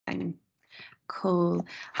Cool.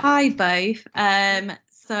 Hi both.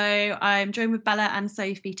 So I'm joined with Bella and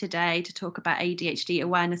Sophie today to talk about ADHD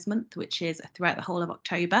Awareness Month, which is throughout the whole of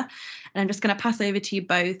October. And I'm just going to pass over to you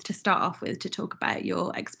both to start off with to talk about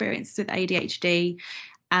your experiences with ADHD,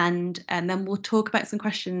 and then we'll talk about some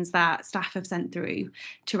questions that staff have sent through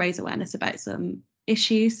to raise awareness about some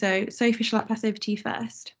issues. So Sophie, shall I pass over to you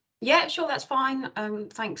first? Yeah, sure, that's fine.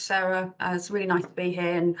 Thanks, Sarah. It's really nice to be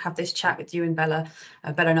here and have this chat with you and Bella.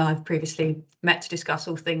 Bella and I have previously met to discuss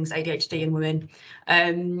all things ADHD in women.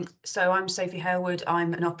 So I'm Sophie Harewood.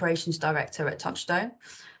 I'm an operations director at Touchstone.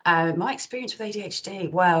 My experience with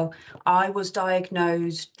ADHD, well, I was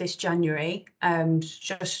diagnosed this January,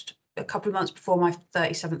 just a couple of months before my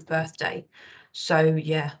 37th birthday. So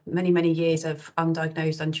yeah, many years of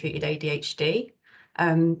undiagnosed, untreated ADHD,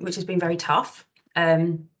 which has been very tough.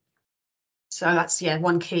 So that's, yeah,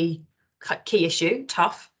 one key issue,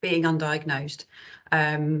 tough, being undiagnosed.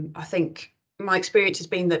 I think my experience has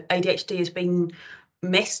been that ADHD has been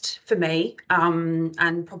missed for me,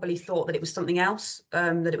 and probably thought that it was something else,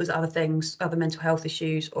 that it was other things, other mental health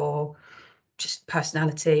issues, or just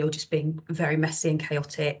personality, or just being very messy and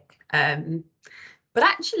chaotic. But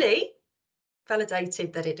actually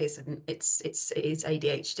validated that it isn't. It is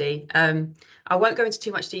ADHD. I won't go into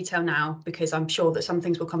too much detail now because I'm sure that some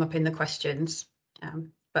things will come up in the questions.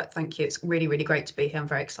 But thank you. It's really great to be here. I'm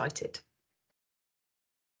very excited.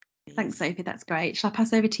 Thanks, Sophie. That's great. Shall I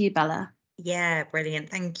pass over to you, Bella? Yeah, brilliant.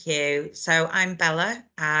 Thank you. So I'm Bella.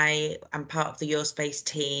 I am part of the Your Space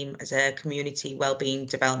team as a community wellbeing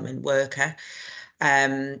development worker.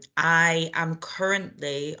 I am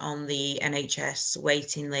currently on the NHS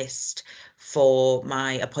waiting list for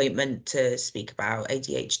my appointment to speak about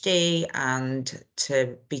ADHD and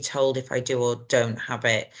to be told if I do or don't have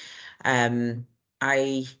it.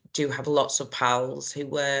 I do have lots of pals who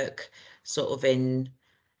work sort of in,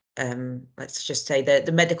 let's just say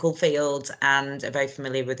the medical field, and are very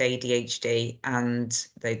familiar with ADHD, and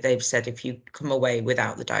they've said if you come away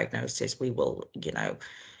without the diagnosis, we will,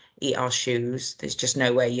 eat our shoes. There's just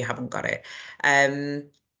no way you haven't got it.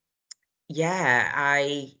 Yeah,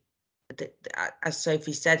 as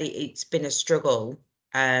Sophie said, it's been a struggle,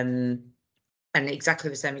 and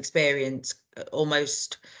exactly the same experience,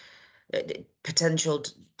 almost potential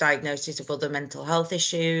diagnosis of other mental health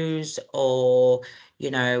issues, or,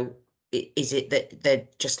 is it that they're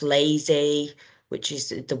just lazy, which is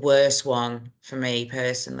the worst one for me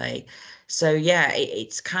personally. So yeah,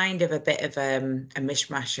 it's kind of a bit of a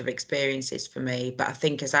mishmash of experiences for me. But I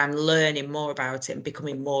think as I'm learning more about it and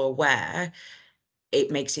becoming more aware, it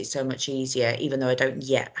makes it so much easier, even though I don't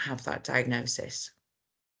yet have that diagnosis.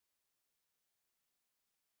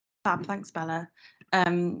 Fab, thanks, Bella.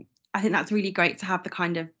 I think that's really great to have the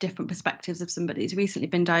kind of different perspectives of somebody who's recently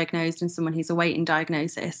been diagnosed and someone who's awaiting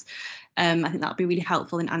diagnosis. I think that'll be really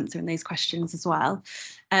helpful in answering those questions as well.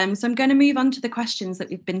 So I'm going to move on to the questions that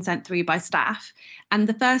we've been sent through by staff. And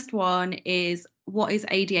the first one is, what is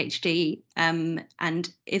ADHD,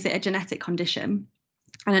 and is it a genetic condition?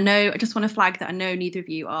 And I just want to flag that I know neither of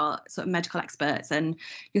you are sort of medical experts, and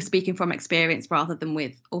you're speaking from experience rather than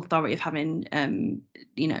with authority of having,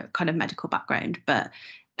 kind of medical background. But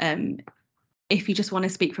if you just want to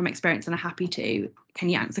speak from experience and are happy to, can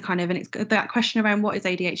you answer kind of that question around what is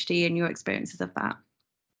ADHD and your experiences of that?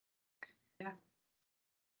 Yeah.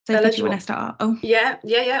 So Bella, do you want to start? Oh. Yeah,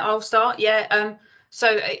 I'll start. Yeah.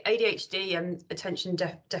 So ADHD, attention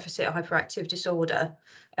deficit hyperactive disorder,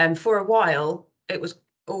 for a while it was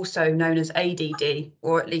also known as ADD,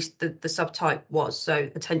 or at least the subtype was, so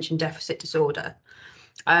attention deficit disorder,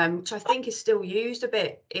 which I think is still used a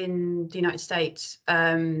bit in the United States,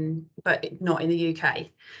 but not in the UK.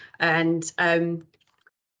 And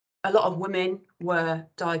a lot of women were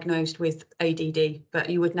diagnosed with ADD, but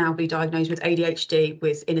you would now be diagnosed with ADHD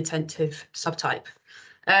with inattentive subtype.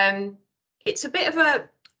 It's a bit of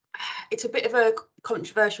a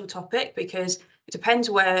controversial topic because it depends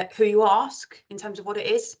who you ask in terms of what it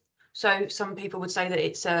is. So some people would say that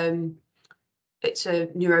it's a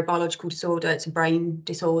neurobiological disorder, it's a brain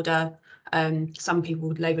disorder. Some people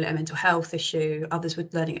would label it a mental health issue, others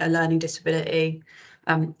would a learning disability.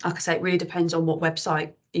 Like I say, it really depends on what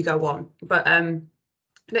website you go on. But I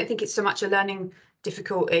don't think it's so much a learning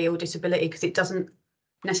difficulty or disability, because it doesn't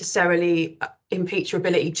necessarily impede your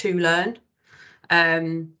ability to learn.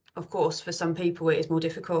 Of course, for some people it is more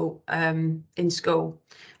difficult in school,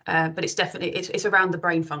 but it's definitely it's around the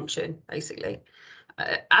brain function, basically.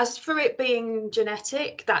 As for it being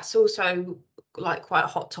genetic, that's also like quite a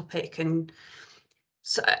hot topic, and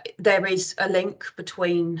so there is a link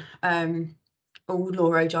between all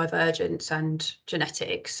neurodivergence and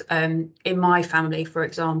genetics. In my family, for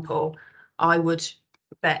example, I would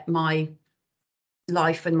bet my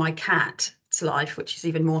life and my cat's life, which is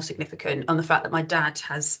even more significant, on the fact that my dad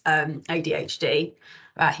has ADHD.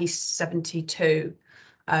 He's 72.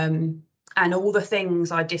 And all the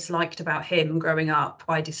things I disliked about him growing up,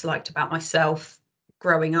 I disliked about myself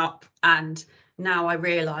growing up. And now I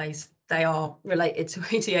realise they are related to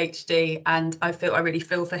ADHD. And I really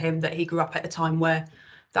feel for him that he grew up at a time where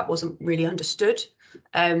that wasn't really understood.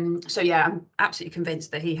 So yeah, I'm absolutely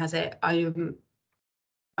convinced that he has it. I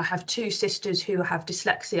have two sisters who have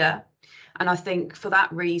dyslexia. And I think for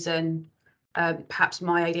that reason, perhaps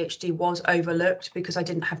my ADHD was overlooked because I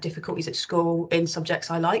didn't have difficulties at school in subjects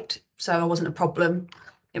I liked. So I wasn't a problem.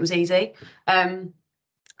 It was easy. And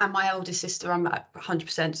my eldest sister, I'm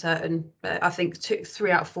 100% certain, I think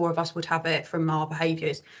 3 out of 4 of us would have it from our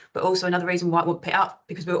behaviours. But also another reason why I wouldn't pick it up,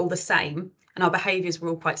 because we were all the same and our behaviours were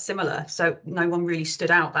all quite similar. So no one really stood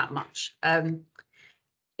out that much.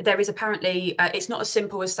 There is apparently, it's not as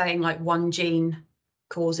simple as saying like one gene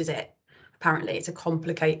causes it. Apparently it's a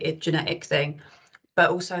complicated genetic thing, but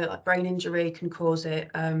also like brain injury can cause it.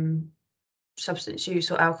 Substance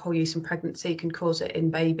use or alcohol use in pregnancy can cause it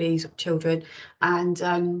in babies or children,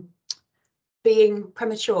 and being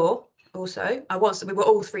premature also. We were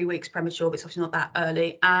all 3 weeks premature, but it's obviously not that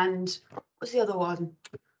early. And what's the other one?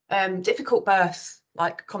 Difficult birth,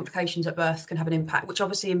 like complications at birth can have an impact, which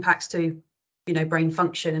obviously impacts to, you know, brain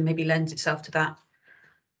function and maybe lends itself to that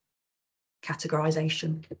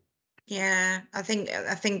categorization. Yeah, I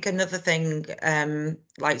think another thing,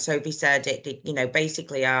 like Sophie said, you know,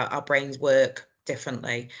 basically our brains work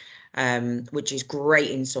differently, which is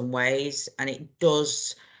great in some ways, and it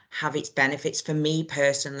does have its benefits for me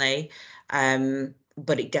personally,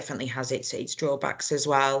 but it definitely has its drawbacks as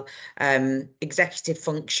well. Executive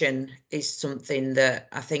function is something that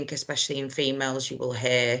I think, especially in females, you will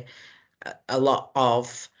hear a lot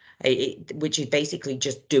of, which is basically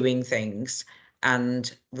just doing things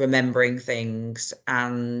and remembering things.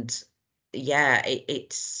 And yeah,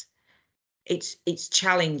 it's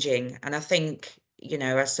challenging. And I think, you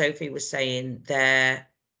know, as Sophie was saying there,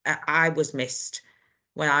 I was missed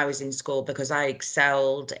when I was in school because I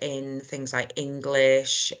excelled in things like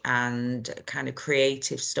English and kind of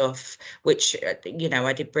creative stuff, which, you know,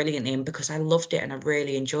 I did brilliantly in because I loved it and I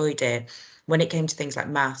really enjoyed it. When it came to things like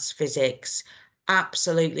maths, physics,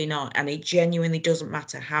 absolutely not. And it genuinely doesn't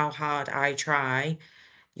matter how hard I try,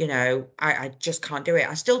 you know, I just can't do it.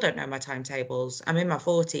 I still don't know my timetables. I'm in my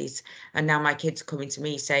 40s and now my kids are coming to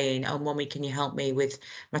me saying, oh, Mummy, can you help me with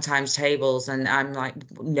my timetables? And I'm like,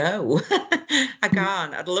 no, I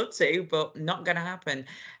can't. I'd love to, but not going to happen.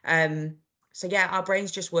 So yeah, our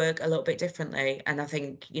brains just work a little bit differently. And I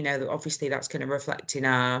think, you know, obviously that's going to reflect in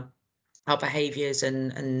our behaviours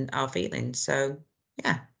and our feelings. So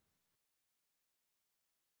yeah.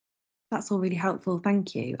 That's all really helpful.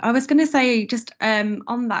 Thank you. I was going to say just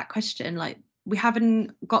on that question, like we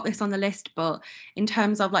haven't got this on the list, but in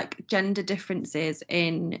terms of like gender differences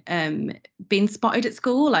in being spotted at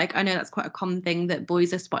school, like I know that's quite a common thing that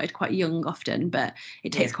boys are spotted quite young often, but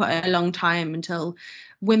it takes quite a long time until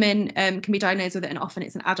women can be diagnosed with it, and often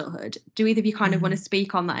it's in adulthood. Do either of you kind of want to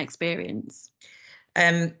speak on that experience?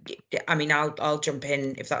 I mean, I'll jump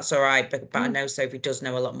in if that's all right, but I know Sophie does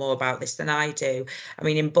know a lot more about this than I do. I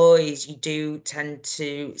mean, in boys, you do tend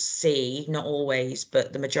to see, not always,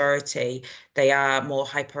 but the majority, they are more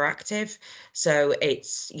hyperactive. So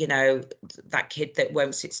it's, you know, that kid that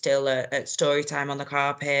won't sit still at story time on the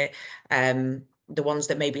carpet, the ones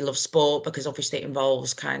that maybe love sport because obviously it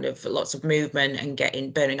involves kind of lots of movement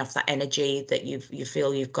and burning off that energy that you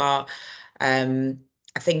feel you've got.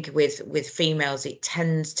 I think with females, it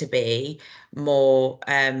tends to be more,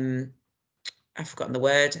 I've forgotten the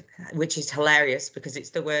word, which is hilarious because it's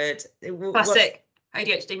the word. Classic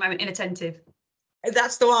ADHD moment, inattentive.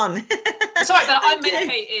 That's the one. Sorry, but I'm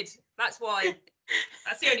medicated. That's why.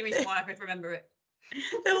 That's the only reason why I could remember it.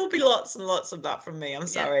 There will be lots and lots of that from me. I'm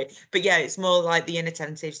sorry. But yeah, it's more like the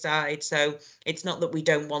inattentive side. So it's not that we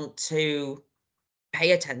don't want to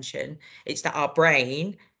pay attention. It's that our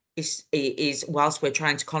brain is whilst we're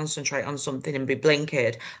trying to concentrate on something and be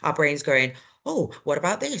blinkered, our brain's going, oh, what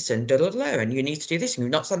about this? And da, da, da, and you need to do this, and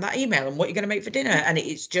you've not sent that email, and what you're going to make for dinner. And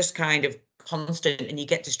it's just kind of constant, and you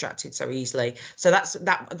get distracted so easily. So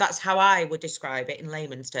that's how I would describe it in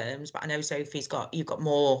layman's terms. But I know Sophie's you've got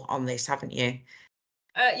more on this, haven't you?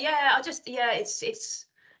 It's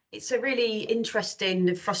a really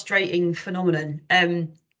interesting, frustrating phenomenon.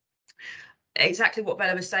 Exactly what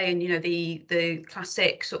Bella was saying, you know, the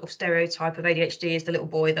classic sort of stereotype of ADHD is the little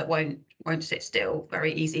boy that won't sit still,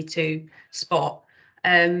 very easy to spot.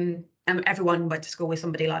 And everyone went to school with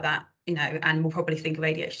somebody like that. you know, and will probably think of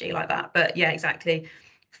ADHD like that. But yeah, exactly.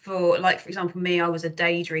 For example, me, I was a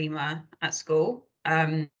daydreamer at school.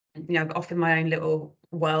 You know, off in my own little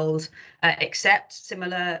world, except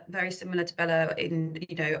very similar to Bella in,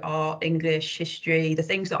 you know, art, English, history, the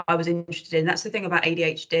things that I was interested in. That's the thing about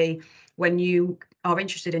ADHD. When you are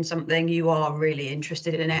interested in something, you are really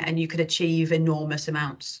interested in it, and you could achieve enormous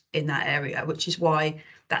amounts in that area, which is why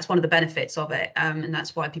that's one of the benefits of it. And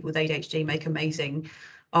that's why people with ADHD make amazing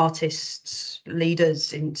artists,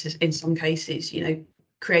 leaders in some cases, you know,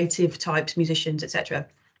 creative types, musicians, etc.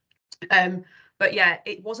 But yeah,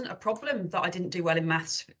 it wasn't a problem that I didn't do well in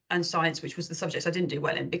maths and science, which was the subjects I didn't do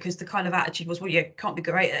well in, because the kind of attitude was, well, you can't be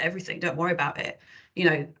great at everything, don't worry about it, you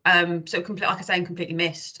know. So like I say, I'm completely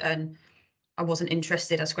missed, and I wasn't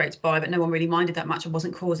interested. I scraped by, but no one really minded that much. I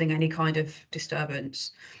wasn't causing any kind of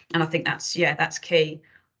disturbance, and I think that's key.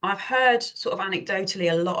 I've heard sort of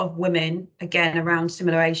anecdotally a lot of women, again around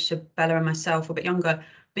similar age to Bella and myself, or a bit younger,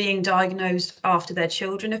 being diagnosed after their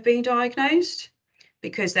children have been diagnosed,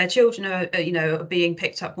 because their children are, you know, are being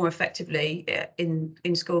picked up more effectively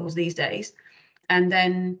in schools these days, and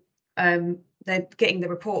then they're getting the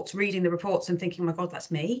reports, reading the reports, and thinking, oh my God, that's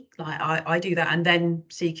me. Like I do that, and then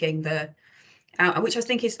seeking the which I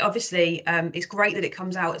think is obviously, it's great that it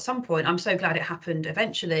comes out at some point. I'm so glad it happened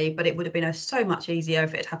eventually, but it would have been so much easier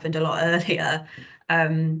if it had happened a lot earlier,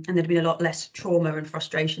 and there'd been a lot less trauma and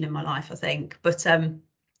frustration in my life, I think. But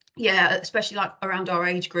yeah, especially like around our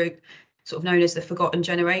age group, sort of known as the forgotten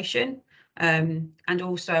generation. And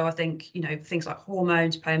also, I think, you know, things like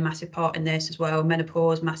hormones play a massive part in this as well.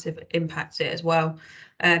 Menopause massive impacts it as well.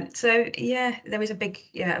 So yeah, there is a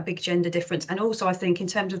big gender difference. And also, I think in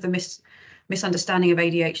terms of the misunderstanding of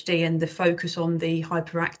ADHD and the focus on the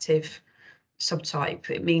hyperactive subtype,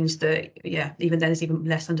 it means that, yeah, even there's even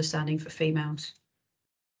less understanding for females.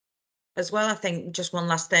 As well, I think just one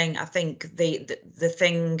last thing, I think the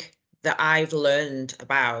thing that I've learned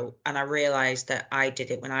about, and I realized that I did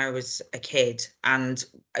it when I was a kid and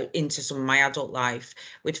into some of my adult life,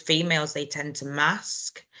 with females, they tend to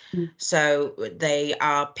mask. So they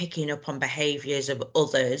are picking up on behaviors of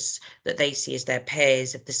others that they see as their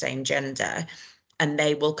peers of the same gender, and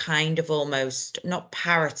they will kind of almost not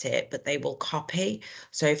parrot it, but they will copy.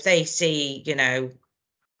 So if they see, you know,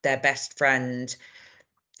 their best friend,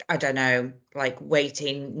 I don't know, like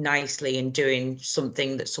waiting nicely and doing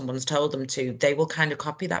something that someone's told them to, they will kind of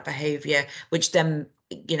copy that behavior, which then,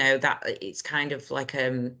 you know, that it's kind of like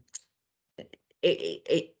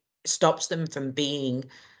it stops them from being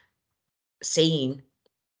seen,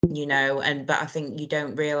 you know. And but I think you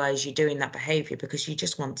don't realize you're doing that behavior because you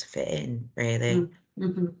just want to fit in, really.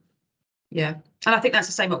 Mm-hmm. Yeah, and I think that's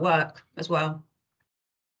the same at work as well.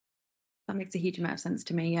 That makes a huge amount of sense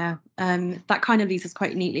to me, yeah. That kind of leads us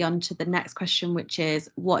quite neatly on to the next question, which is,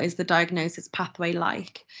 what is the diagnosis pathway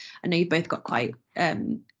like? I know you've both got quite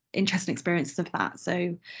interesting experiences of that,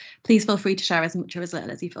 so please feel free to share as much or as little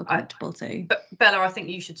as you feel comfortable to. But Bella, I think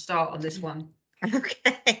you should start on this one.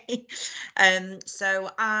 Okay.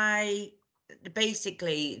 So I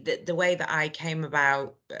basically, the way that I came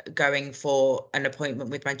about going for an appointment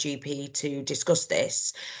with my GP to discuss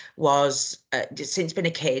this was, since being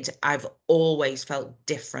a kid, I've always felt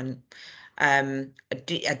different. I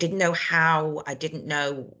didn't know how, I didn't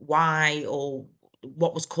know why or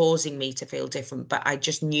what was causing me to feel different, but I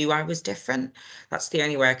just knew I was different. That's the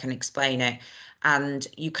only way I can explain it. And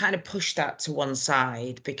you kind of push that to one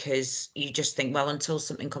side because you just think, well, until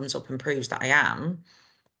something comes up and proves that I am,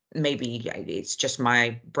 maybe it's just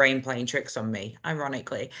my brain playing tricks on me,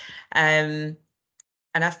 ironically. And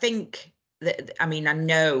I think that, I mean, I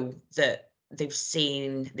know that the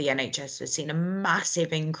NHS has seen a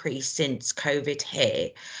massive increase since COVID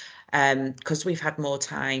hit, because we've had more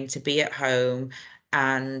time to be at home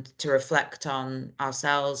and to reflect on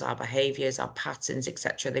ourselves, our behaviours, our patterns,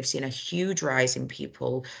 etc. They've seen a huge rise in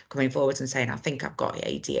people coming forward and saying, I think I've got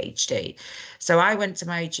ADHD. So I went to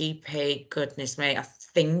my GP, goodness me, I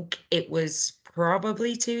think it was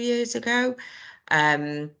probably 2 years ago.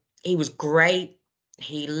 He was great.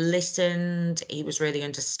 He listened. He was really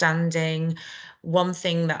understanding. One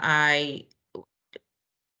thing that I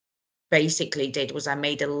basically did was I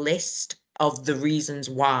made a list of the reasons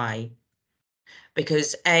why,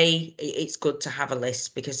 because it's good to have a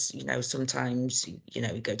list, because, you know, sometimes, you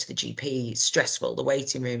know, you go to the GP, it's stressful, the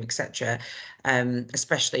waiting room, etc.,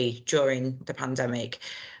 especially during the pandemic.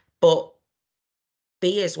 But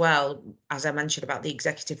B, as well, as I mentioned about the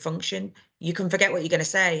executive function, you can forget what you're going to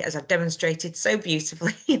say, as I've demonstrated so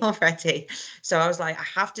beautifully already. So I was like, I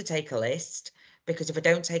have to take a list, because if I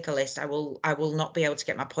don't take a list, I will not be able to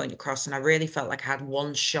get my point across. And I really felt like I had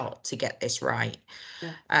one shot to get this right.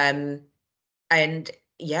 Yeah. And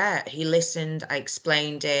yeah, he listened. I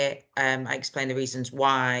explained it. I explained the reasons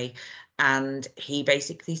why. And he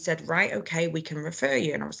basically said, right, okay, we can refer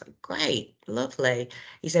you. And I was like, great, lovely.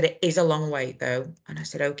 He said, it is a long wait though. And I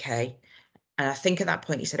said, okay. And I think at that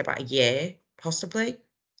point he said about a year, possibly.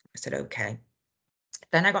 I said, okay.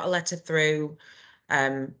 Then I got a letter through,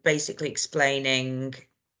 basically explaining,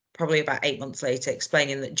 probably about 8 months later,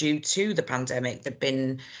 explaining that due to the pandemic, there'd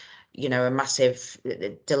been, you know, a massive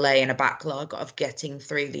delay and a backlog of getting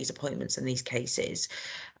through these appointments and these cases,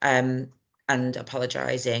 and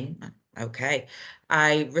apologising. Okay.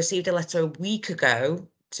 I received a letter a week ago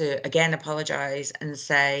to again apologise and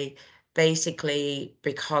say, basically,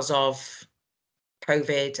 because of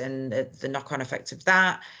COVID and the knock-on effects of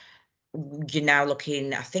that, you're now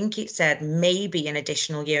looking, I think it said maybe an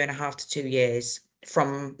additional 1.5 to 2 years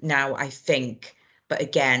from now, I think. But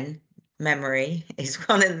again, memory is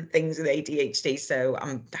one of the things with ADHD, so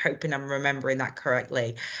I'm hoping I'm remembering that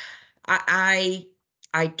correctly. I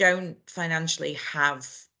don't financially have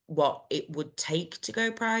what it would take to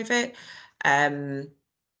go private, and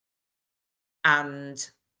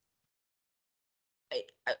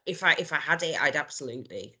if I had it, I'd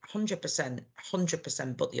absolutely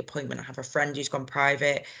 100% book the appointment. I have a friend who's gone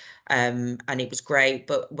private, and it was great.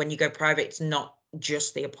 But when you go private, it's not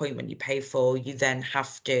just the appointment you pay for. You then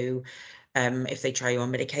have to, if they try you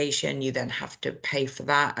on medication, you then have to pay for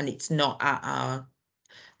that, and it's not at our,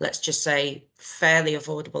 let's just say, fairly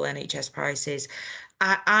affordable NHS prices.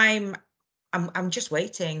 I'm just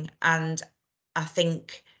waiting, and I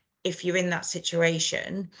think if you're in that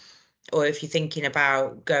situation, or if you're thinking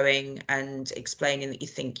about going and explaining that you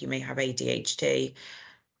think you may have ADHD,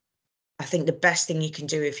 I think the best thing you can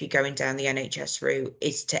do if you're going down the NHS route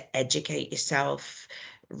is to educate yourself,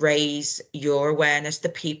 raise your awareness, the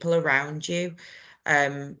people around you,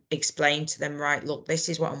 explain to them, right, look, this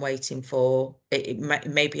is what I'm waiting for. It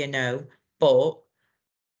may be a no, but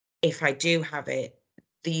if I do have it,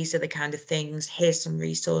 these are the kind of things. Here's some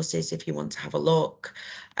resources if you want to have a look.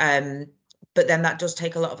 But then that does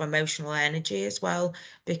take a lot of emotional energy as well,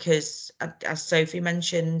 because as Sophie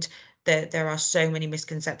mentioned, there are so many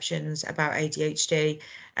misconceptions about ADHD,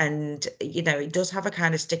 and you know, it does have a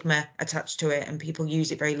kind of stigma attached to it, and people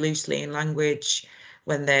use it very loosely in language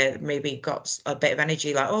when they're maybe got a bit of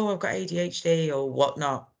energy, like, oh, I've got ADHD or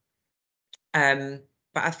whatnot. But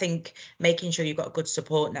I think making sure you've got a good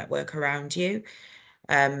support network around you.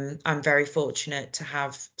 I'm very fortunate to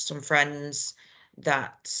have some friends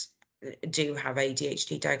that do have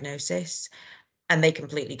ADHD diagnosis, and they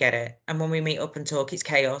completely get it. And when we meet up and talk, it's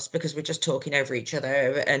chaos because we're just talking over each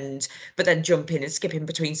other, but then jumping and skipping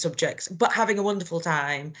between subjects, but having a wonderful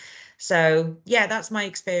time. So yeah, that's my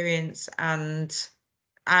experience, and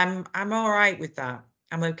I'm all right with that.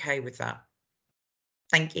 I'm okay with that.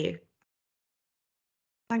 Thank you.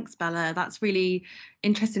 Thanks, Bella. That's really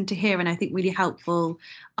interesting to hear, and I think really helpful.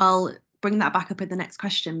 I'll bring that back up in the next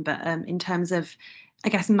question, but in terms of, I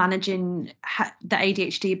guess, managing the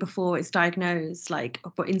ADHD before it's diagnosed, like,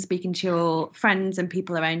 but in speaking to your friends and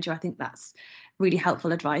people around you, I think that's really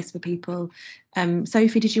helpful advice for people.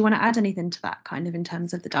 Sophie, did you want to add anything to that, kind of in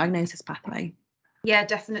terms of the diagnosis pathway? Yeah,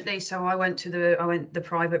 definitely. So I went the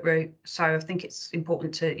private route. So I think it's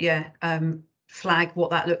important to flag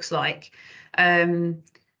what that looks like.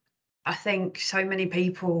 I think so many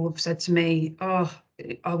people have said to me, oh,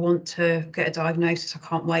 I want to get a diagnosis, I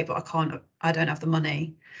can't wait, but I don't have the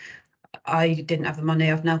money. I didn't have the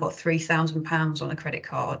money. I've now got £3,000 on a credit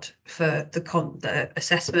card for the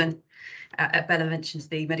assessment. Bella mentions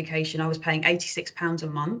the medication. I was paying £86 a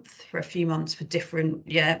month for a few months for different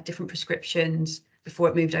prescriptions before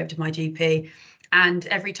it moved over to my GP. And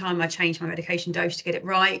every time I changed my medication dose to get it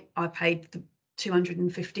right, I paid the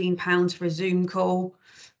 £215 for a Zoom call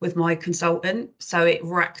with my consultant. So it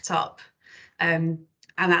racked up. And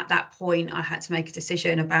at that point, I had to make a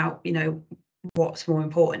decision about, you know, what's more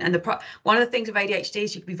important. And one of the things with ADHD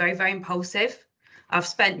is you can be very, very impulsive. I've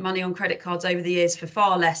spent money on credit cards over the years for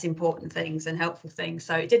far less important things and helpful things.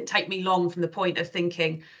 So it didn't take me long from the point of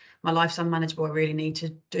thinking my life's unmanageable, I really need to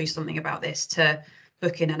do something about this, to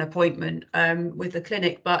book in an appointment with the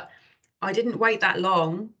clinic. But I didn't wait that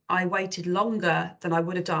long. I waited longer than I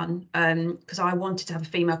would have done because I wanted to have a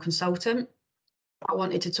female consultant. I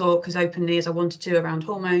wanted to talk as openly as I wanted to around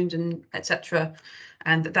hormones and etc.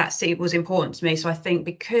 And that was important to me. So I think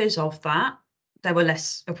because of that, there were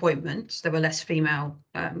less appointments, there were less female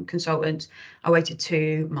consultants. I waited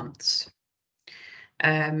 2 months.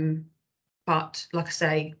 but like I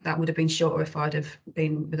say, that would have been shorter if I'd have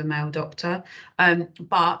been with a male doctor.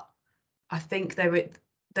 But I think it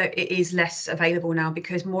is less available now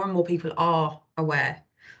because more and more people are aware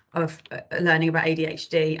of learning about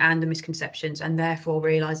ADHD and the misconceptions, and therefore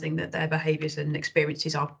realizing that their behaviours and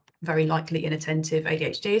experiences are very likely inattentive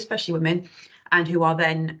ADHD, especially women, and who are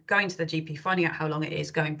then going to the GP, finding out how long it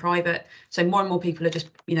is, going private. So more and more people are just,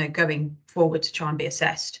 going forward to try and be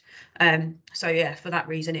assessed. So yeah, for that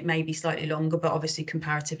reason, it may be slightly longer, but obviously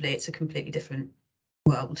comparatively, it's a completely different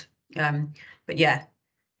world. But yeah,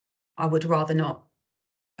 I would rather not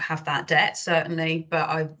have that debt, certainly, but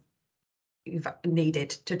I've needed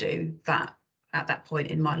to do that at that point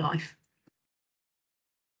in my life.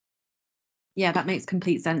 Yeah, that makes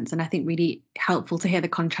complete sense. And I think really helpful to hear the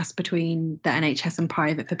contrast between the NHS and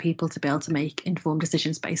private for people to be able to make informed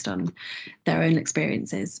decisions based on their own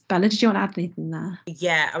experiences. Bella, did you want to add anything there?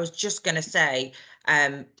 Yeah, I was just going to say,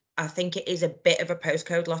 I think it is a bit of a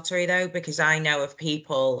postcode lottery, though, because I know of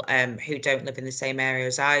people who don't live in the same area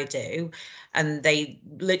as I do, and they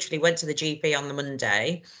literally went to the GP on the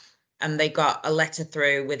Monday and they got a letter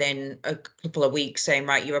through within a couple of weeks saying,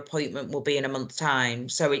 right, your appointment will be in a month's time.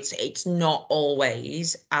 So it's not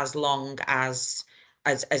always as long as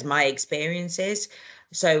my experience is.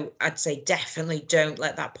 So I'd say definitely don't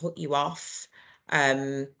let that put you off.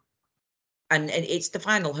 And it's the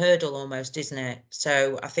final hurdle almost, isn't it?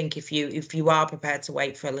 So I think if you are prepared to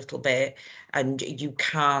wait for a little bit and you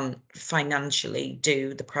can't financially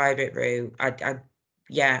do the private route,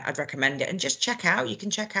 I'd recommend it. And just you can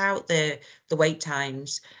check out the wait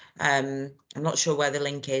times. I'm not sure where the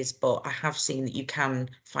link is, but I have seen that you can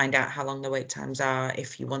find out how long the wait times are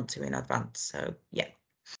if you want to in advance. So yeah.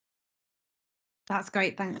 That's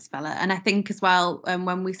great. Thanks, Bella. And I think as well,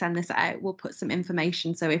 when we send this out, we'll put some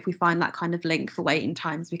information. So if we find that kind of link for waiting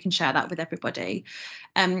times, we can share that with everybody.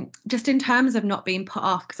 Just in terms of not being put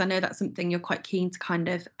off, because I know that's something you're quite keen to kind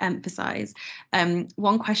of emphasise.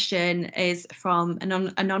 One question is from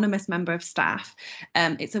an anonymous member of staff.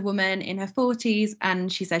 It's a woman in her 40s,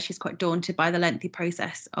 and she says she's quite daunted by the lengthy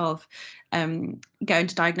process of going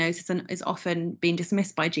to diagnosis and is often being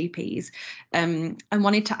dismissed by GPs, and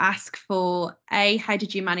wanted to ask for how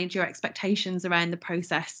did you manage your expectations around the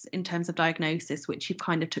process in terms of diagnosis, which you've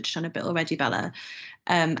kind of touched on a bit already, Bella,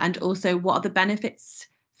 and also what are the benefits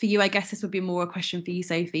for you? I guess this would be more a question for you,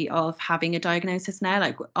 Sophie, of having a diagnosis now.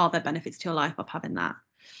 Like, are there benefits to your life of having that?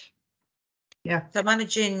 Yeah. So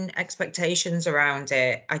managing expectations around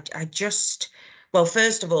it, well,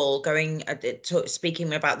 first of all,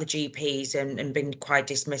 speaking about the GPs and being quite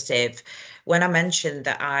dismissive, when I mentioned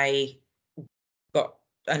that I got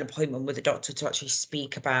an appointment with a doctor to actually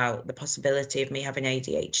speak about the possibility of me having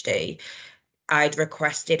ADHD, I'd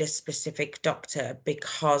requested a specific doctor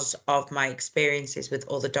because of my experiences with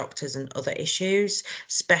other doctors and other issues,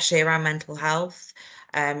 especially around mental health.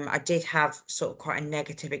 I did have sort of quite a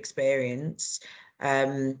negative experience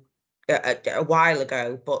a while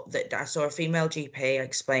ago, but that I saw a female GP. I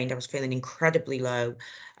explained I was feeling incredibly low.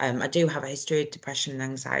 I do have a history of depression and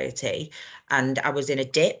anxiety, and I was in a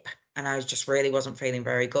dip, and I just really wasn't feeling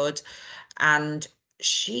very good. And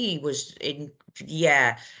she was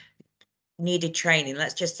needed training,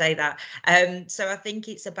 let's just say that. So I think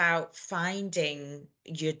it's about finding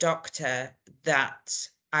your doctor that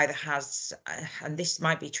either has, and this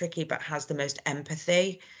might be tricky, but has the most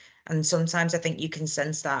empathy. And sometimes I think you can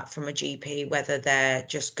sense that from a GP, whether they're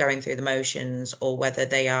just going through the motions or whether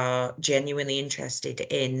they are genuinely interested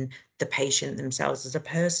in the patient themselves as a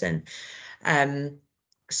person.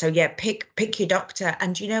 So yeah, pick your doctor.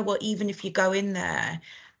 And you know what, even if you go in there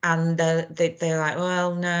and they're like,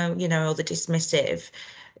 well, no, or they're dismissive,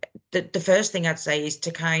 the first thing I'd say is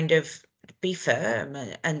to kind of be firm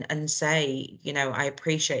and say, I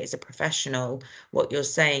appreciate as a professional what you're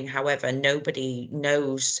saying. However, nobody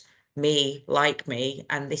knows me like me,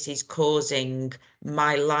 and this is causing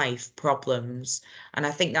my life problems. And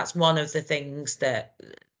I think that's one of the things that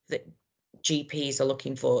GPs are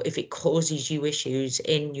looking for. If it causes you issues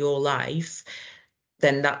in your life,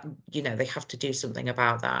 then that, they have to do something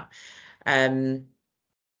about that.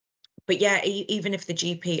 But yeah, even if the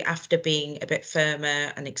GP, after being a bit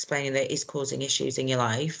firmer and explaining that it is causing issues in your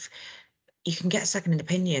life, you can get a second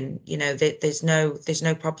opinion. There's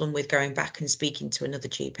no problem with going back and speaking to another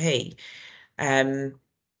GP. But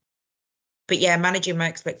yeah, managing my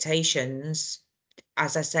expectations,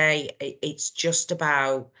 as I say, it's just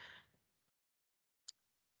about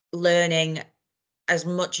learning as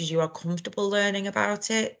much as you are comfortable learning about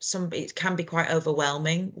it, it can be quite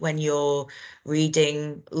overwhelming when you're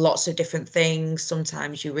reading lots of different things.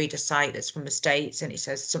 Sometimes you read a site that's from the States and it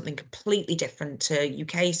says something completely different to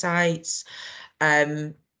UK sites.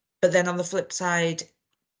 But then on the flip side,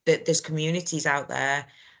 that there's communities out there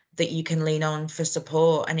that you can lean on for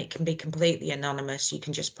support, and it can be completely anonymous. You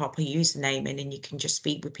can just pop a username in and you can just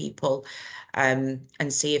speak with people and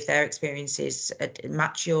see if their experiences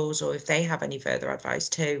match yours or if they have any further advice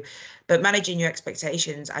too. But managing your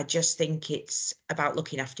expectations, I just think it's about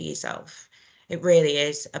looking after yourself. It really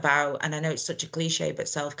is about, and I know it's such a cliche, but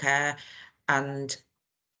self-care and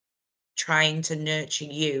trying to nurture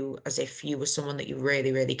you as if you were someone that you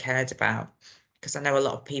really, really cared about. Because I know a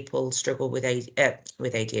lot of people struggle with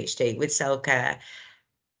ADHD, with self-care.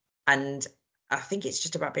 And I think it's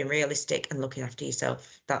just about being realistic and looking after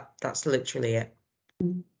yourself. That's literally it.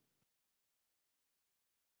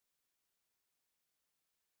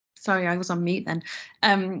 Sorry, I was on mute then.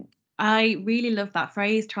 I really love that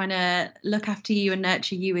phrase, trying to look after you and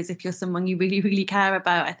nurture you as if you're someone you really, really care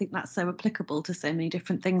about. I think that's so applicable to so many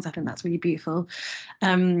different things. I think that's really beautiful.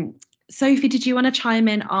 Sophie, did you want to chime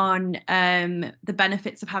in on the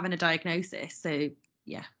benefits of having a diagnosis? So,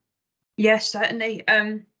 yeah. Yes, certainly.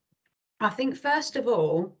 I think, first of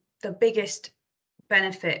all, the biggest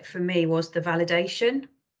benefit for me was the validation.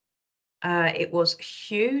 It was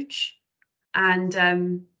huge.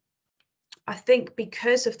 And I think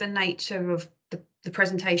because of the nature of the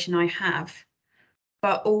presentation I have,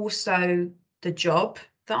 but also the job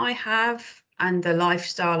that I have and the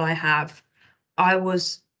lifestyle I have,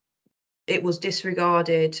 it was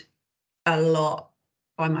disregarded a lot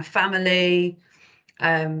by my family,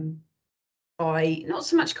 by not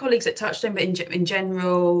so much colleagues at Touchstone, but in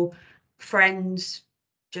general, friends,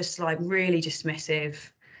 just like really dismissive.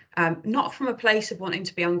 Not from a place of wanting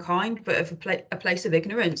to be unkind, but of a place of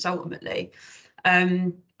ignorance ultimately.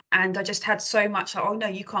 And I just had so much like, oh no,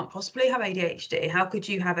 you can't possibly have ADHD. How could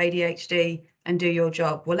you have ADHD and do your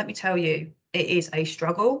job? Well, let me tell you, it is a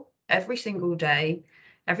struggle every single day,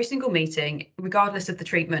 every single meeting, regardless of the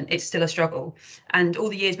treatment, it's still a struggle. And all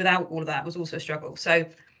the years without all of that was also a struggle. So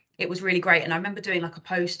it was really great. And I remember doing like a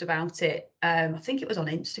post about it. I think it was on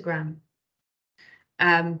Instagram.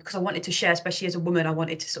 Because I wanted to share, especially as a woman, I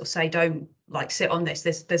wanted to sort of say, don't like sit on this.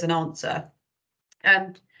 There's an answer.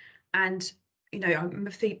 And you know, I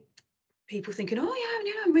remember people thinking, oh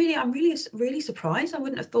yeah, I'm really surprised. I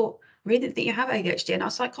wouldn't have thought really that you have ADHD. And I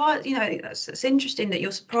was like, oh, you know, it's interesting that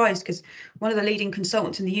you're surprised, because one of the leading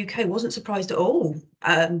consultants in the UK wasn't surprised at all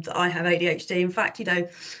that I have ADHD. In fact, you know,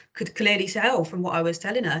 could clearly tell from what I was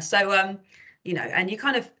telling her. So, you know, and you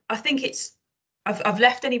kind of, I think I've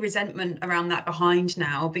left any resentment around that behind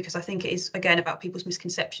now, because I think it is, again, about people's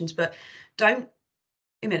misconceptions. But don't,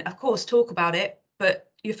 I mean, of course, talk about it, but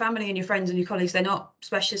your family and your friends and your colleagues, they're not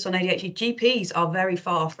specialists on ADHD. GPs are very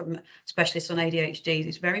far from specialists on ADHD.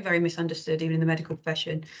 It's very, very misunderstood, even in the medical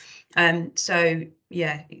profession. So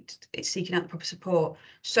yeah, it's seeking out the proper support.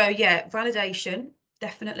 So yeah, validation,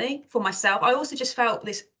 definitely, for myself. I also just felt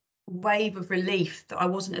this wave of relief that I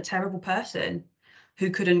wasn't a terrible person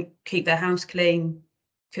who couldn't keep their house clean,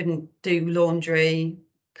 couldn't do laundry,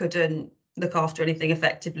 couldn't look after anything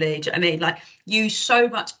effectively. Do you know what I mean? Like, use so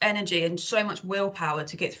much energy and so much willpower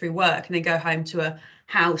to get through work and then go home to a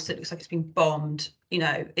house that looks like it's been bombed. You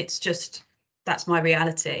know, it's just, that's my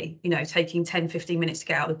reality. You know, taking 10-15 minutes to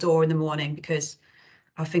get out the door in the morning because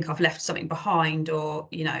I think I've left something behind, or,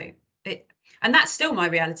 you know, and that's still my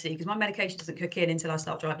reality, because my medication doesn't kick in until I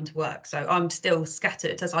start driving to work. So I'm still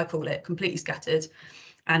scattered, as I call it, completely scattered,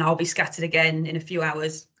 and I'll be scattered again in a few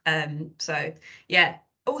hours. So yeah,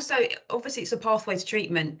 also, obviously, it's a pathway to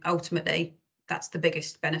treatment. Ultimately, that's the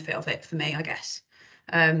biggest benefit of it for me, I guess,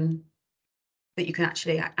 that you can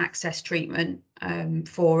actually access treatment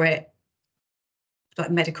for it,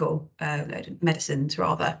 like medicines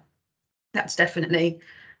rather. That's definitely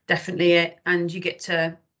it. And you get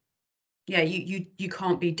to, yeah, you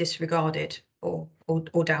can't be disregarded or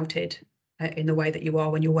doubted in the way that you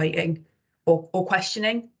are when you're waiting or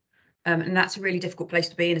questioning. And that's a really difficult place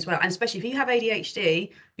to be in as well. And especially if you have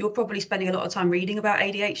ADHD, you're probably spending a lot of time reading about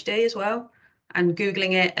ADHD as well, and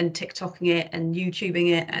Googling it and TikToking it and YouTubing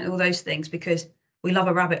it and all those things, because we love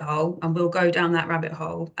a rabbit hole and we'll go down that rabbit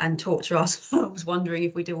hole and torture ourselves wondering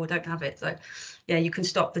if we do or don't have it. So yeah, you can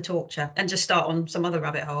stop the torture and just start on some other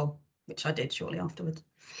rabbit hole, which I did shortly afterwards.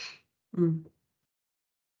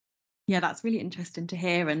 Yeah, that's really interesting to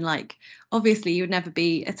hear. And like, obviously you would never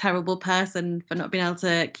be a terrible person for not being able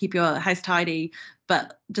to keep your house tidy,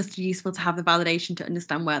 but just useful to have the validation to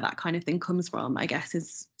understand where that kind of thing comes from, I guess,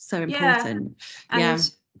 is so important.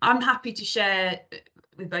 And I'm happy to share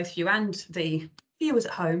with both you and the viewers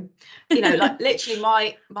at home, you know, like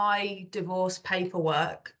literally my divorce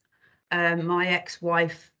paperwork, my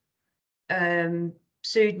ex-wife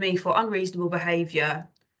sued me for unreasonable behaviour,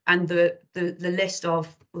 and the list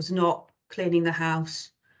of was not cleaning the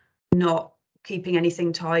house, not keeping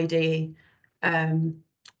anything tidy,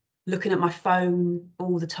 looking at my phone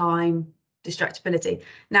all the time, distractibility.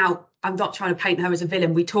 Now, I'm not trying to paint her as a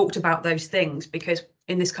villain. We talked about those things because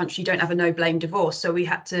in this country you don't have a no blame divorce, so we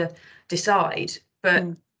had to decide. But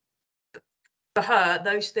for her,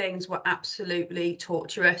 those things were absolutely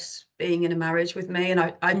torturous, being in a marriage with me,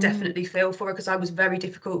 and I definitely feel for her, because I was very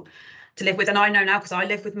difficult to live with, and I know now because I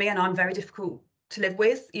live with me and I'm very difficult to live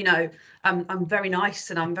with. You know, I'm very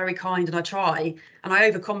nice and I'm very kind and I try, and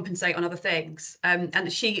I overcompensate on other things.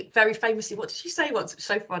 And she very famously, what did she say once? It's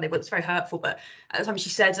so funny, but it's very hurtful. But at the time she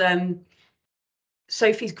said,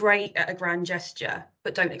 Sophie's great at a grand gesture,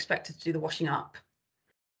 but don't expect her to do the washing up.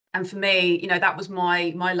 And for me, you know, that was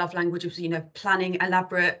my love language, was, you know, planning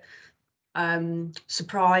elaborate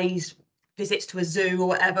surprise visits to a zoo or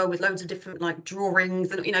whatever with loads of different like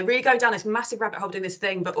drawings, and, you know, really go down this massive rabbit hole doing this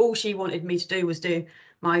thing. But all she wanted me to do was do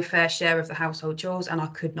my fair share of the household chores, and I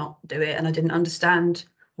could not do it, and I didn't understand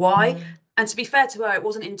why. And to be fair to her, it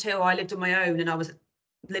wasn't until I lived on my own and I was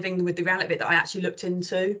living with the reality of it that I actually looked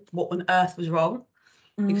into what on earth was wrong,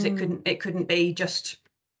 because it couldn't be just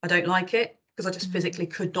I don't like it, because I just physically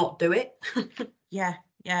could not do it. Yeah,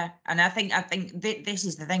 and I think this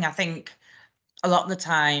is the thing. I think a lot of the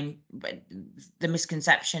time the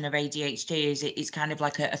misconception of ADHD is it's kind of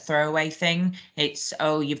like a throwaway thing. It's,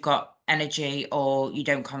 oh, you've got energy or you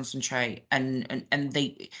don't concentrate, and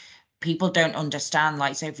the people don't understand,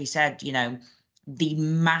 like Sophie said, you know, the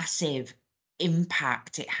massive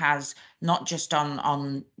impact it has, not just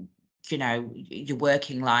on you know, your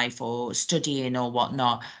working life or studying or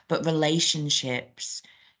whatnot, but relationships,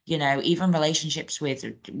 you know, even relationships with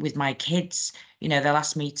my kids. You know, they'll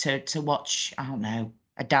ask me to watch, I don't know,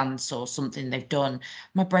 a dance or something they've done.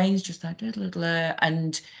 My brain's just like,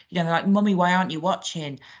 and, you know, they're like, Mummy, why aren't you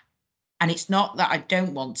watching? And it's not that I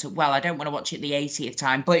don't want to, well, I don't want to watch it the 80th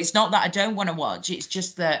time, but it's not that I don't want to watch. It's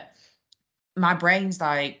just that my brain's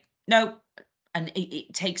like, no, and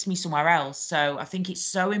it takes me somewhere else. So I think it's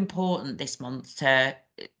so important this month to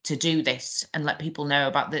do this and let people know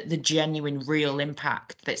about the genuine, real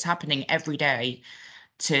impact that's happening every day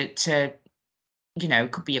to you know,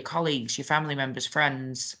 could be your colleagues, your family members,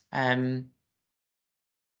 friends.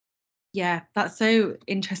 Yeah, that's so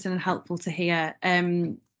interesting and helpful to hear.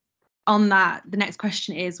 On that, the next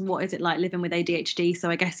question is, what is it like living with ADHD? So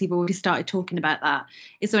I guess you've already started talking about that.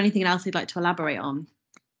 Is there anything else you'd like to elaborate on?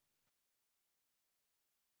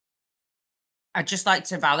 I'd just like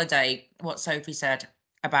to validate what Sophie said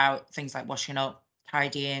about things like washing up,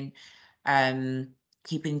 tidying,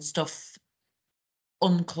 keeping stuff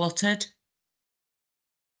uncluttered.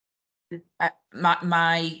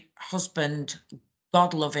 My husband,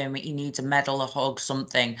 God love him, he needs a medal, a hug,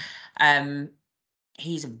 something.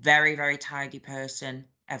 He's a very, very tidy person.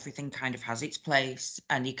 Everything kind of has its place,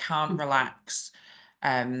 and you can't relax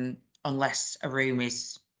unless a room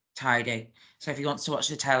is tidy. So if he wants to watch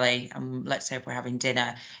the telly, and let's say if we're having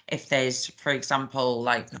dinner, if there's, for example,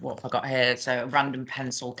 like what have I got here? So a random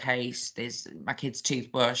pencil case, there's my kid's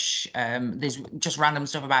toothbrush, there's just random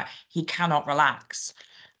stuff about, he cannot relax.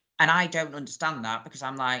 And I don't understand that, because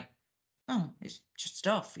I'm like, oh, it's just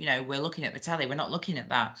stuff, you know, we're looking at the telly, we're not looking at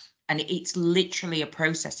that. And it's literally a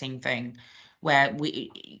processing thing where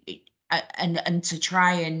and to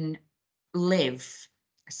try and live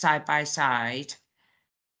side by side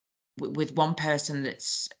with one person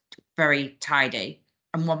that's very tidy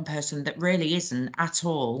and one person that really isn't at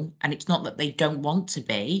all. And it's not that they don't want to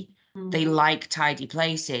be, they like tidy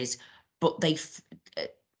places, but they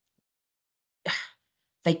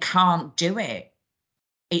can't do it.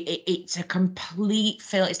 It's a complete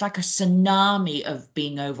it's like a tsunami of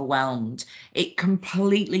being overwhelmed. It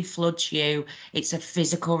completely floods you. It's a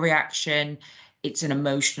physical reaction. It's an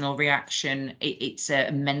emotional reaction. It's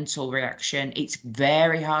a mental reaction. It's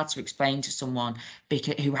very hard to explain to someone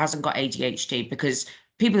who hasn't got ADHD, because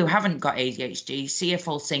people who haven't got ADHD see a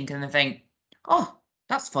full sink and they think, oh,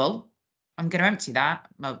 that's full. I'm going to empty that.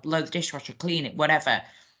 I'll load the dishwasher, clean it, whatever.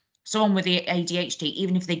 Someone with the ADHD,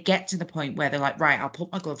 even if they get to the point where they're like, right, I'll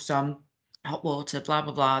put my gloves on, hot water, blah,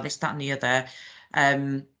 blah, blah, this, that, and the other,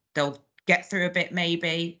 they'll get through a bit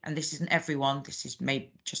maybe, and this isn't everyone, this is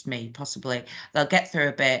maybe just me, possibly. They'll get through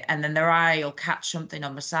a bit, and then their eye will catch something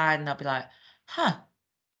on the side, and they'll be like, huh,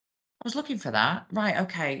 I was looking for that. Right,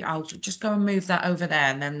 okay, I'll just go and move that over there,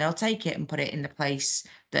 and then they'll take it and put it in the place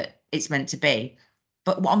that it's meant to be.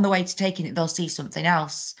 but on the way to taking it, they'll see something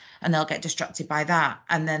else and they'll get distracted by that.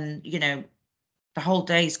 And then, you know, the whole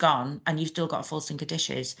day's gone and you've still got a full sink of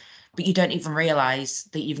dishes, but you don't even realise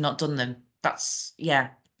that you've not done them. That's, yeah.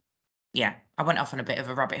 I went off on a bit of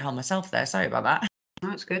a rabbit hole myself there. Sorry about that.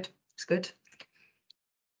 No, it's good. It's good.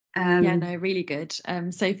 Yeah, no, really good.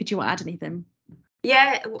 Sophie, do you want to add anything?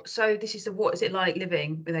 Yeah, so this is what is it like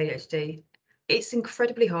living with ADHD? It's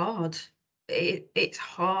incredibly hard. It's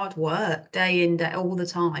hard work, day in, day all the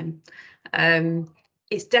time.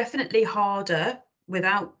 It's definitely harder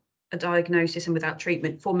without a diagnosis and without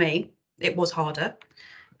treatment. For me, it was harder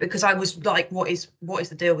because I was like, what is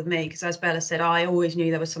the deal with me? Because as Bella said, I always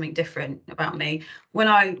knew there was something different about me. When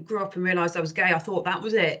I grew up and realised I was gay, I thought that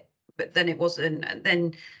was it. But then it wasn't. And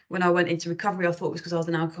then when I went into recovery, I thought it was because I was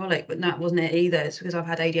an alcoholic, but that wasn't it either. It's because I've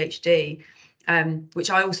had ADHD, which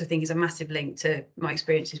I also think is a massive link to my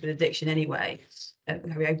experiences with addiction anyway. A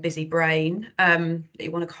very busy brain that you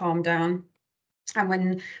want to calm down. And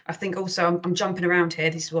when I think also I'm jumping around here,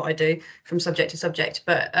 this is what I do from subject to subject.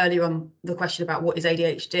 But earlier on, the question about what is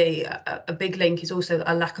ADHD, a big link is also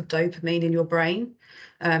a lack of dopamine in your brain,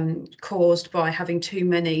 caused by having too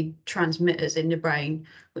many transmitters in your brain,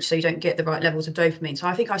 which so you don't get the right levels of dopamine. So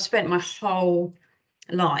I think I spent my whole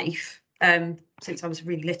life, since I was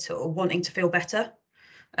really little, wanting to feel better,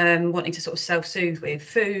 wanting to sort of self-soothe with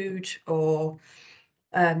food, or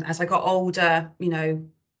as I got older, you know,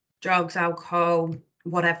 drugs, alcohol,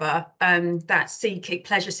 whatever. That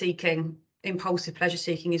pleasure seeking, impulsive pleasure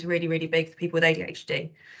seeking is really, really big for people with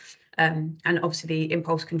ADHD. And obviously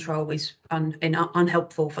impulse control is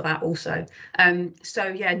unhelpful for that also. So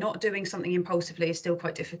yeah, not doing something impulsively is still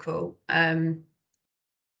quite difficult.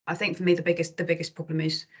 I think for me the biggest problem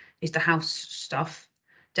is the house stuff,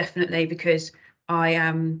 definitely, because I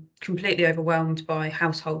am completely overwhelmed by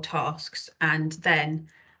household tasks, and then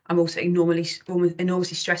I'm also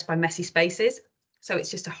enormously stressed by messy spaces. So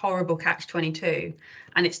it's just a horrible catch-22,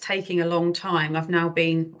 and it's taking a long time. I've now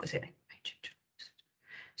been, what is it?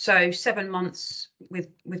 So 7 months with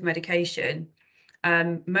medication,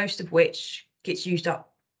 most of which gets used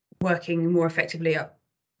up working more effectively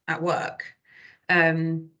at work.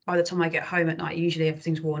 By the time I get home at night, usually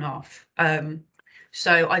everything's worn off.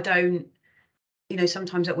 So I don't, you know,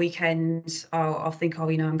 sometimes at weekends I'll think, oh,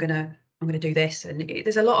 you know, I'm gonna do this, and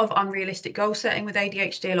there's a lot of unrealistic goal setting with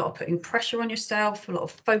ADHD, a lot of putting pressure on yourself, a lot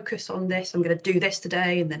of focus on this. I'm going to do this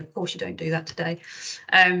today, and then of course you don't do that today.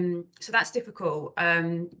 So that's difficult.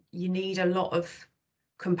 You need a lot of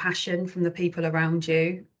compassion from the people around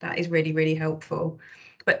you. That is really, really helpful.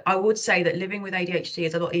 But I would say that living with ADHD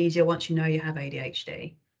is a lot easier once you know you have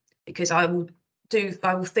ADHD, because I will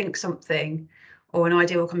think something, or an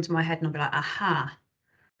idea will come to my head and I'll be like, aha,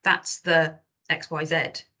 that's the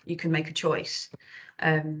XYZ. You can make a choice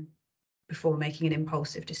before making an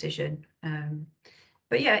impulsive decision.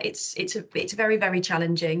 But yeah, it's very, very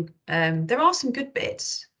challenging. There are some good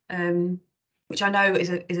bits, which I know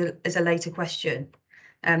is a later question.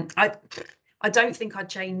 I don't think I'd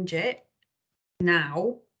change it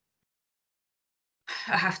now.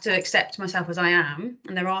 I have to accept myself as I am,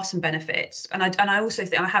 and there are some benefits. And I also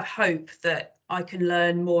think I have hope that I can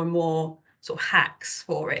learn more and more sort of hacks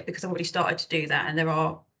for it, because I've already started to do that, and there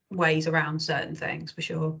are ways around certain things for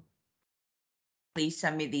sure. Please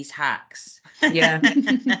send me these hacks. Yeah,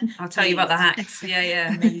 I'll tell you about the hacks.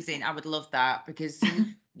 Yeah. Amazing. I would love that, because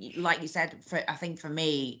like you said, I think for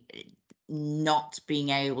me, not being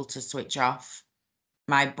able to switch off,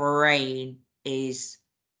 my brain is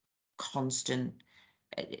constant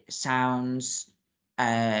sounds,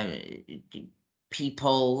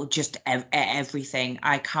 people, just everything.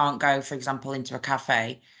 I can't go, for example, into a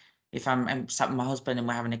cafe if I'm sat with my husband and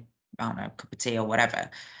we're having I don't know, a cup of tea or whatever.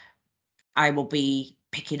 I will be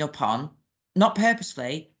picking up on, not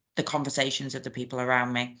purposely, the conversations of the people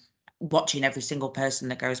around me, watching every single person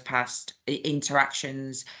that goes past,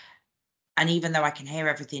 interactions. And even though I can hear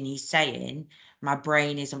everything he's saying, my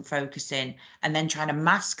brain isn't focusing, and then trying to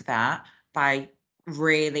mask that by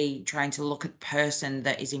really trying to look at the person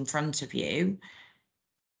that is in front of you,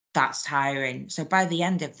 that's tiring. So by the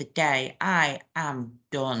end of the day, I am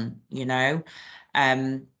done, you know.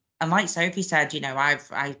 And like Sophie said, you know,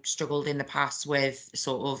 I struggled in the past with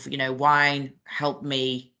sort of, you know, wine helped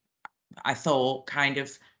me, I thought, kind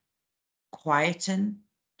of quieten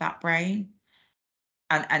that brain.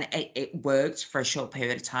 And it worked for a short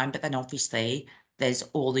period of time, but then obviously there's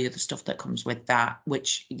all the other stuff that comes with that,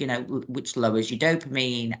 which, you know, which lowers your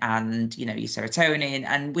dopamine and, you know, your serotonin,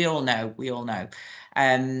 and we all know.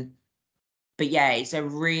 But yeah, it's a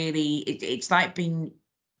really, it's like being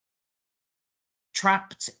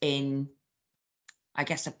trapped in, I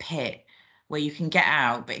guess, a pit where you can get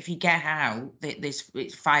out, but if you get out,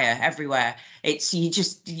 it's fire everywhere.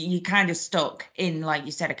 You kind of stuck in, like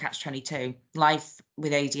you said, a catch-22. Life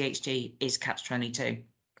with ADHD is catch-22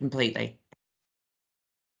 completely.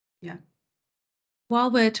 Yeah.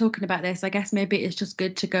 While we're talking about this, I guess maybe it's just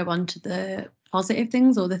good to go on to the positive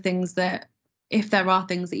things, or the things that, if there are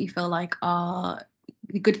things that you feel like are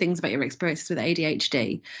the good things about your experiences with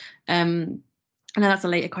ADHD. I know that's a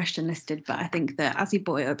later question listed, but I think that as you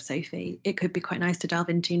brought it up, Sophie, it could be quite nice to delve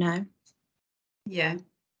into now. Yeah.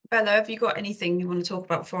 Bella, have you got anything you want to talk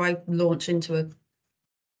about before I launch into a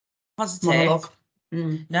Positive monologue?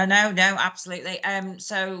 No, absolutely.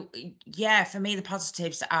 So yeah, for me, the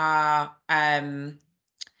positives are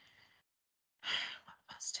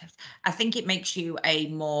positives. I think it makes you a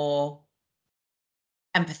more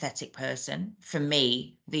empathetic person. For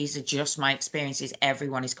me, these are just my experiences.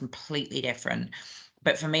 Everyone is completely different.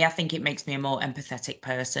 But for me, I think it makes me a more empathetic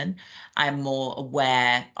person. I'm more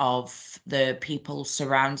aware of the people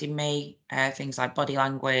surrounding me, things like body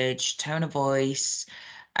language, tone of voice,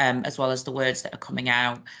 as well as the words that are coming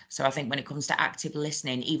out. So I think when it comes to active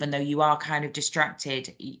listening, even though you are kind of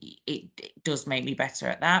distracted, it does make me better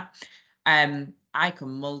at that. I can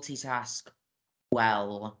multitask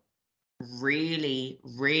well, really,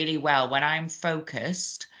 really well. When I'm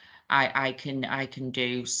focused, I can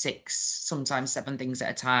do 6, sometimes 7 things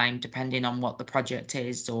at a time, depending on what the project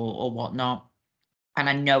is or whatnot. And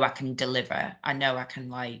I know I can deliver. I know I can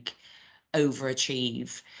like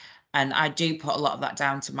overachieve. And I do put a lot of that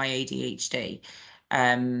down to my ADHD.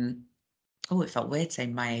 Oh, it felt weird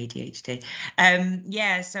saying my ADHD.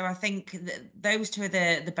 Yeah, so I think those two are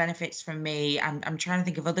the benefits from me. I'm trying to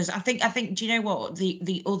think of others. I think, do you know what?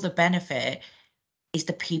 The other benefit is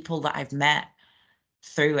the people that I've met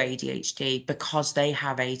through ADHD because they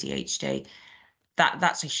have ADHD.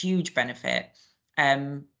 That's a huge benefit.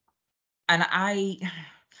 And I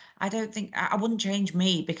don't think I wouldn't change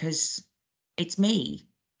me because it's me,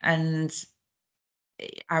 and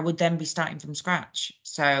I would then be starting from scratch.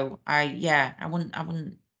 So I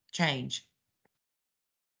wouldn't change.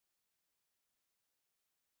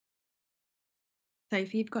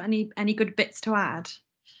 Sophie, you've got any good bits to add?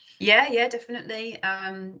 Yeah, definitely.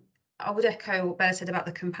 I would echo what Bella said about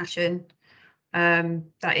the compassion.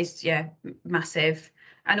 That is, massive.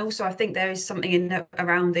 And also, I think there is something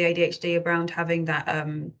around the ADHD, around having that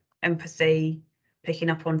empathy, picking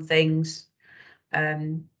up on things,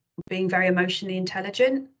 being very emotionally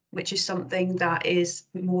intelligent, which is something that is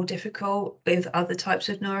more difficult with other types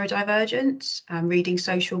of neurodivergence, reading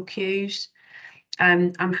social cues.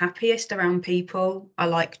 I'm happiest around people. I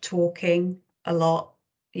like talking a lot.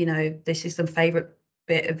 You know, this is the favourite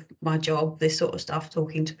bit of my job, this sort of stuff,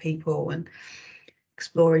 talking to people and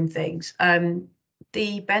exploring things.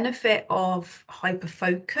 The benefit of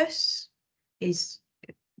hyperfocus is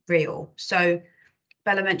real. So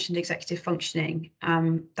Bella mentioned executive functioning.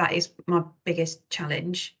 That is my biggest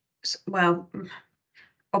challenge. Well,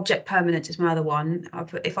 object permanence is my other one.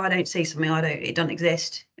 If I don't see something, it doesn't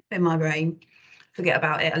exist in my brain. Forget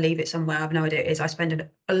about it. I leave it somewhere. I have no idea what it is. I spend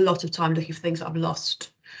a lot of time looking for things that I've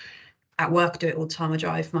lost. At work, I do it all the time. I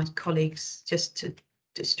drive my colleagues just to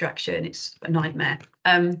distraction. It's a nightmare.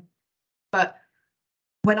 But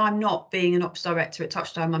when I'm not being an ops director at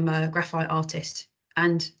Touchstone, I'm a graphite artist.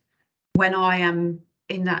 And when I am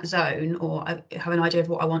in that zone, or I have an idea of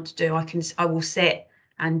what I want to do, I will sit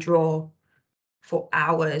and draw for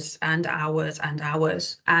hours and hours and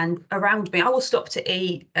hours. And around me, I will stop to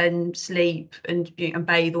eat and sleep and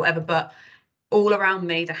bathe or whatever, but all around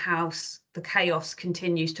me, the house, the chaos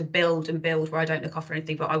continues to build and build, where I don't look after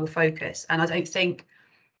anything, but I will focus. And I don't think,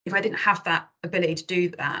 if I didn't have that ability to do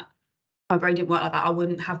that, my brain didn't work like that, I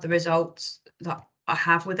wouldn't have the results that I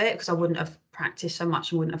have with it, because I wouldn't have practiced so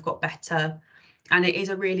much and wouldn't have got better. And it is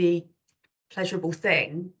a really pleasurable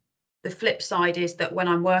thing. The flip side is that when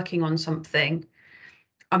I'm working on something,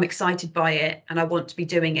 I'm excited by it and I want to be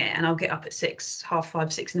doing it, and I'll get up at 6, half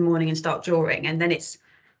 5, 6 in the morning and start drawing, and then it's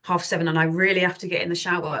 7:30 and I really have to get in the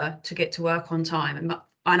shower to get to work on time,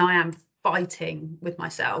 and I am fighting with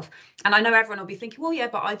myself. And I know everyone will be thinking, well, yeah,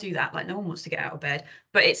 but I do that, like no one wants to get out of bed.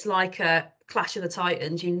 But it's like a Clash of the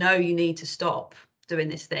Titans. You know you need to stop doing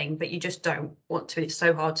this thing, but you just don't want to. It's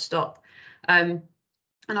so hard to stop. And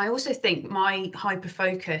I also think my hyper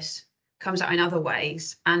focus comes out in other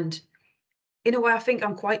ways, and in a way I think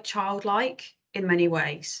I'm quite childlike in many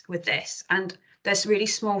ways with this. And there's really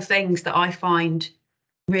small things that I find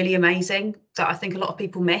really amazing that I think a lot of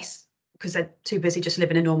people miss because they're too busy just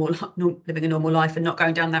living a normal life and not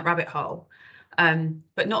going down that rabbit hole.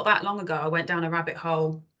 But not that long ago, I went down a rabbit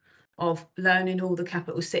hole of learning all the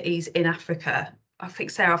capital cities in Africa. I think,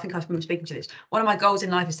 Sarah, I think I remember speaking to this. One of my goals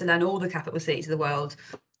in life is to learn all the capital cities of the world.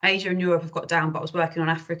 Asia and Europe I've got down, but I was working on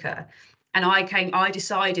Africa. And I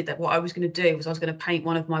decided that what I was going to do was I was going to paint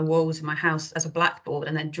one of my walls in my house as a blackboard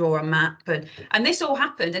and then draw a map. And this all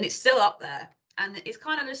happened, and it's still up there. And it's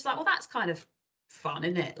kind of just like, well, that's kind of fun,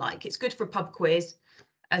 isn't it? Like, it's good for a pub quiz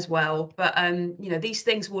as well. But, you know, these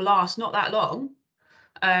things will last not that long.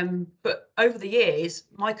 But over the years,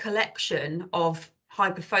 my collection of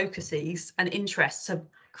hyperfocuses and interests have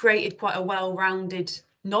created quite a well-rounded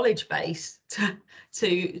knowledge base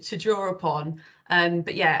to draw upon.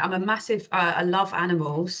 But yeah, I'm a massive, I love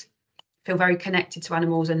animals, feel very connected to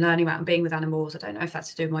animals and learning about and being with animals. I don't know if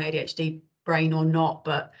that's to do with my ADHD brain or not,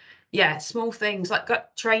 but yeah, small things like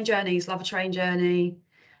train journeys, love a train journey,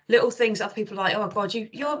 little things other people are like, oh God,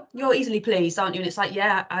 you're easily pleased, aren't you? And it's like,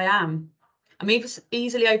 yeah, I am. I'm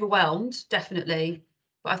easily overwhelmed, definitely.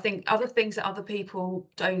 But I think other things that other people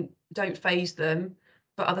don't faze them,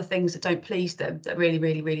 but other things that don't please them that really,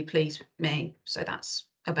 really, really please me. So that's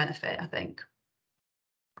a benefit, I think.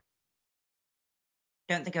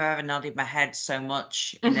 I don't think I've ever nodded my head so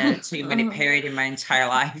much in a 2-minute period in my entire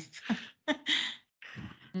life.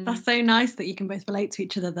 That's so nice that you can both relate to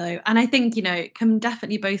each other, though. And I think, you know, it can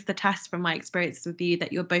definitely both attest from my experiences with you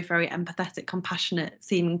that you're both very empathetic, compassionate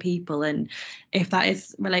seeming people. And if that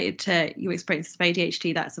is related to your experiences of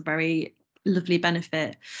ADHD, that's a very lovely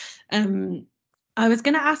benefit. I was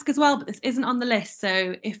going to ask as well, but this isn't on the list.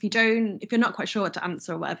 So if you're not quite sure what to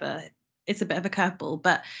answer or whatever, it's a bit of a curveball,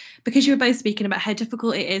 but because you were both speaking about how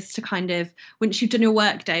difficult it is to kind of, once you've done your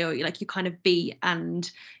work day or like you kind of beat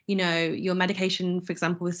and, you know, your medication, for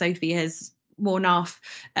example, with Sophie has worn off.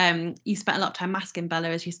 You spent a lot of time masking, Bella,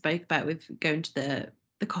 as you spoke about with going to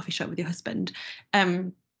the coffee shop with your husband.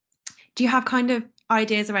 Do you have kind of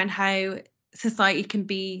ideas around how society can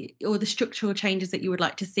be, or the structural changes that you would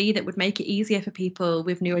like to see that would make it easier for people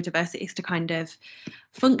with neurodiversities to kind of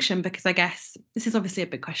function? Because I guess this is obviously a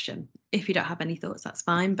big question. If you don't have any thoughts, that's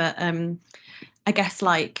fine. But I guess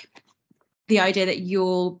like the idea that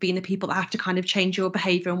you're being the people that have to kind of change your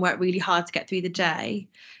behaviour and work really hard to get through the day,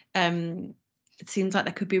 it seems like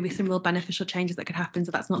there could be some real beneficial changes that could happen.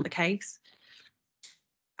 So that's not the case.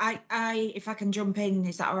 If I can jump in,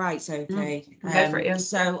 is that all right, Sophie? Go for it, yeah.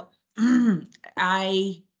 So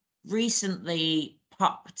I recently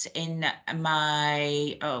popped in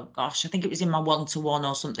my, oh gosh, I think it was in my one-to-one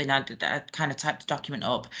or something. I kind of typed the document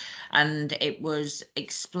up, and it was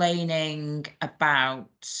explaining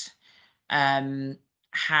about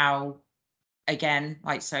how, again,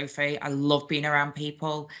 like Sophie, I love being around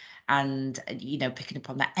people and, you know, picking up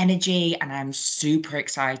on that energy, and I'm super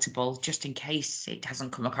excitable, just in case it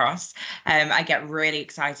hasn't come across. I get really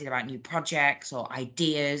excited about new projects or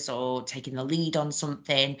ideas or taking the lead on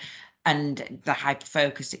something, and the hyper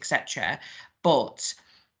focus, etc. But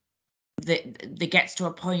there gets to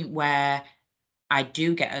a point where I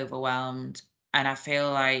do get overwhelmed and I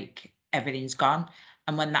feel like everything's gone.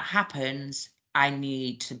 And when that happens, I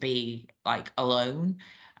need to be like alone.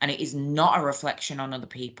 And it is not a reflection on other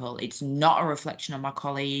people. It's not a reflection on my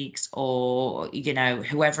colleagues or, you know,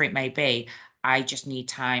 whoever it may be. I just need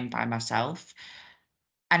time by myself.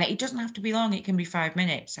 And it doesn't have to be long. It can be 5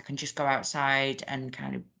 minutes. I can just go outside and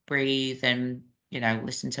kind of breathe and, you know,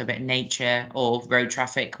 listen to a bit of nature or road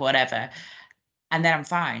traffic, whatever. And then I'm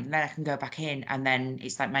fine. Then I can go back in, and then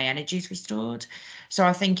it's like my energy's restored. So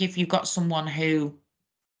I think if you've got someone who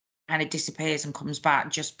kind of disappears and comes back,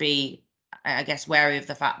 just be, I guess, wary of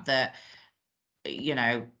the fact that, you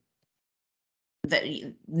know, that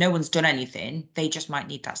no one's done anything. They just might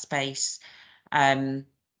need that space.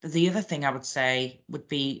 The other thing I would say would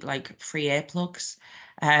be like free earplugs,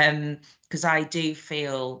 because I do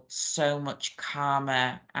feel so much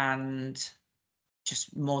calmer and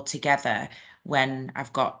just more together when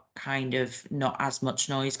I've got kind of not as much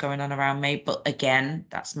noise going on around me. But again,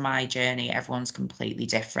 that's my journey. Everyone's completely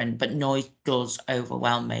different, but noise does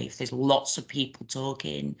overwhelm me. If there's lots of people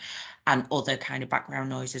talking and other kind of background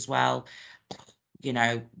noise as well, you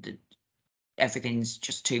know, everything's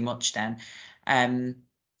just too much then.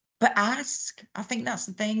 But ask. I think that's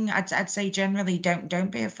the thing. I'd say generally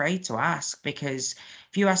don't be afraid to ask, because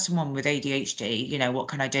if you ask someone with ADHD, you know, what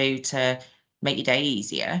can I do to make your day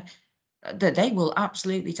easier, that they will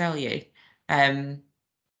absolutely tell you.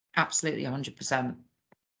 Absolutely 100%.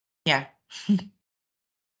 Yeah.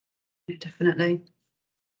 Definitely.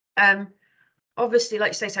 Obviously, like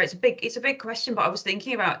you say, Sarah, it's a big question, but I was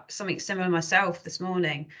thinking about something similar myself this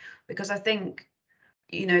morning, because I think,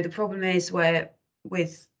 you know, the problem is where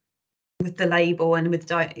with the label and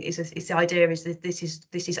with it's the idea is that this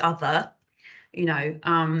is other, you know,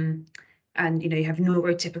 and you know, you have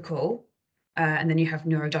neurotypical, and then you have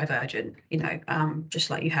neurodivergent, you know, just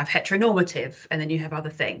like you have heteronormative, and then you have other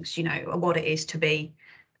things, you know, what it is to be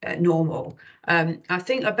normal. I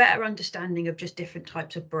think a better understanding of just different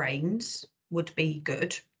types of brains would be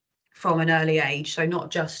good from an early age. So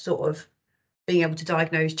not just sort of being able to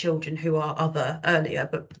diagnose children who are other earlier,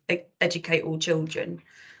 but educate all children.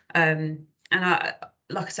 And I,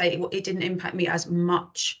 like I say, it didn't impact me as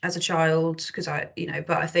much as a child because you know,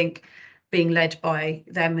 but I think being led by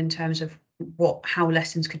them in terms of how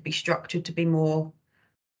lessons could be structured to be more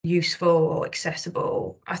useful or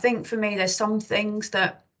accessible. I think for me, there's some things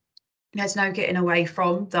that there's no getting away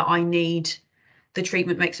from, that I need. The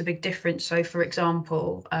treatment makes a big difference. So, for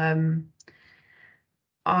example,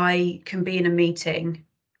 I can be in a meeting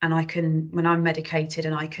and I can, when I'm medicated,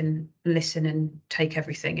 and I can listen and take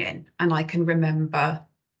everything in, and I can remember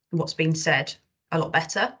what's been said a lot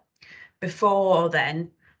better. Before then,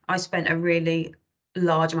 I spent a really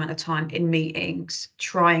large amount of time in meetings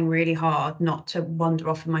trying really hard not to wander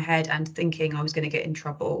off in my head and thinking I was going to get in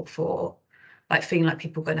trouble for, like, feeling like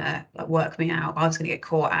people were going to, like, work me out. I was going to get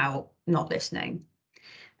caught out not listening.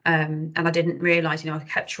 And I didn't realise, you know, I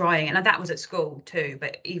kept trying, and that was at school too,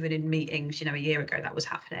 but even in meetings, you know, a year ago that was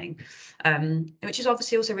happening, which is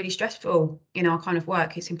obviously also really stressful in our kind of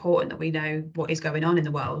work. It's important that we know what is going on in the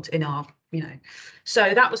world, in our, you know,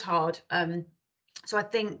 so that was hard. So I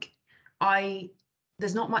think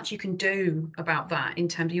there's not much you can do about that in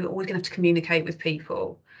terms of, you're always going to have to communicate with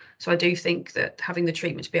people. So I do think that having the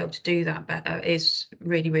treatment to be able to do that better is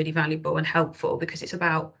really, really valuable and helpful, because it's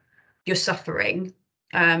about your suffering.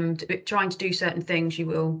 Trying to do certain things, you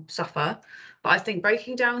will suffer, but I think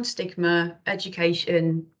breaking down stigma,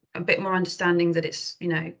 education, a bit more understanding that it's, you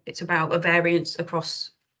know, it's about a variance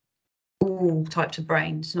across all types of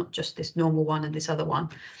brains, not just this normal one and this other one.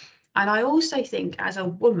 And I also think, as a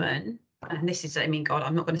woman, and this is, I mean, God,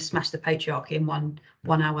 I'm not going to smash the patriarchy in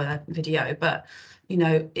one hour video, but, you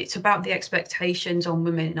know, it's about the expectations on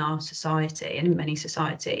women in our society and in many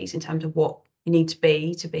societies in terms of what you need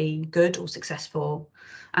to be good or successful.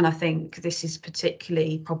 And I think this is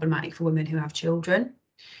particularly problematic for women who have children.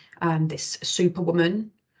 This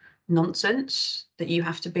superwoman nonsense that you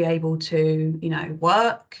have to be able to, you know,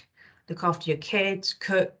 work, look after your kids,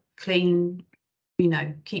 cook, clean, you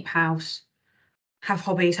know, keep house, have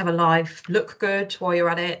hobbies, have a life, look good while you're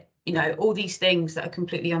at it, you know, all these things that are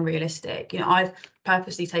completely unrealistic. You know, I've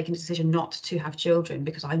purposely taken a decision not to have children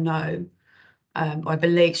because I know,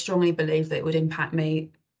 I strongly believe that it would impact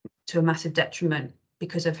me to a massive detriment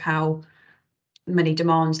because of how many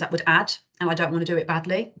demands that would add, and I don't want to do it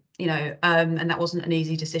badly, you know, and that wasn't an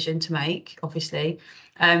easy decision to make, obviously.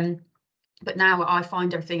 But now I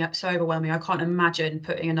find everything so overwhelming. I can't imagine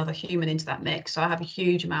putting another human into that mix. So I have a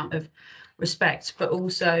huge amount of respect, but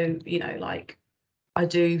also, you know, like, I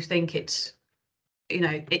do think it's, you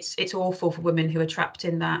know, it's awful for women who are trapped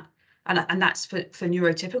in that. And that's for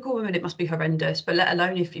neurotypical women, it must be horrendous, but let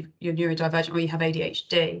alone if you're neurodivergent or you have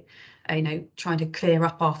ADHD, you know, trying to clear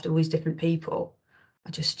up after all these different people. I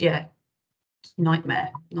just, yeah,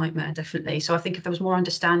 nightmare, definitely. So I think if there was more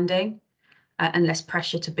understanding and less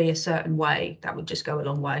pressure to be a certain way, that would just go a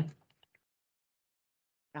long way.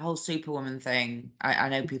 The whole superwoman thing, I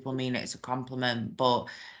know people mean it as a compliment, but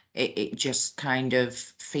it just kind of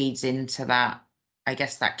feeds into that, I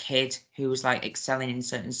guess, that kid who was like excelling in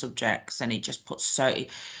certain subjects, and it just puts so,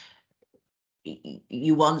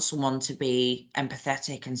 you want someone to be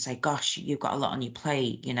empathetic and say, gosh, you've got a lot on your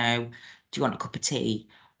plate, you know, do you want a cup of tea?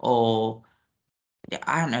 Or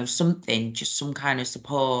I don't know, something, just some kind of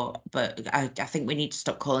support. But I think we need to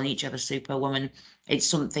stop calling each other superwoman. It's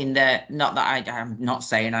something that, not that I'm not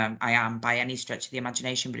saying I am by any stretch of the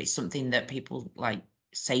imagination, but it's something that people like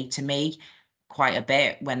say to me quite a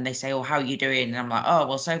bit when they say, oh, how are you doing? And I'm like, oh,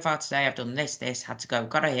 well, so far today I've done this, had to go,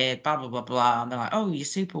 got here, blah, blah, blah, blah. And they're like, oh, you're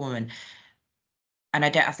superwoman. And I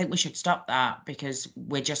think we should stop that, because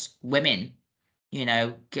we're just women, you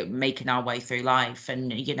know, making our way through life.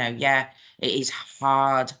 And, you know, yeah, it is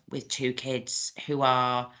hard with 2 kids who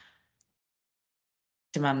are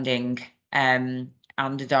demanding, and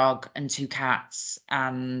a dog and 2 cats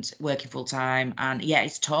and working full time. And yeah,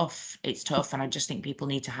 it's tough. And I just think people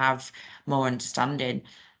need to have more understanding.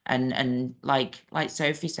 And like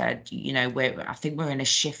Sophie said, you know, I think we're in a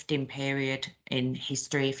shifting period in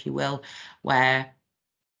history, if you will, where,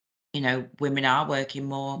 you know, women are working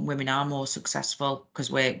more, women are more successful because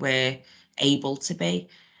we're able to be.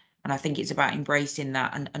 And I think it's about embracing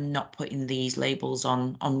that and not putting these labels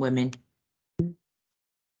on women.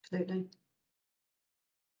 Absolutely.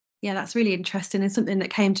 Yeah, that's really interesting. And something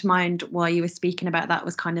that came to mind while you were speaking about that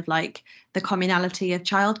was kind of like the communality of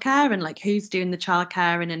childcare and like who's doing the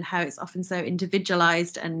childcare and how it's often so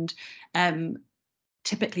individualized and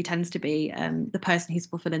typically tends to be the person who's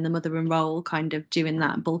fulfilling the mother role kind of doing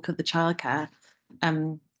that bulk of the childcare.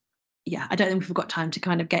 Yeah, I don't think we've got time to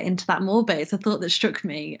kind of get into that more, but it's a thought that struck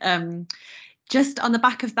me. Just on the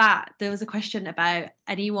back of that, there was a question about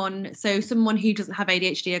anyone. So someone who doesn't have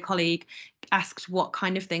ADHD, a colleague, asked what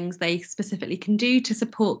kind of things they specifically can do to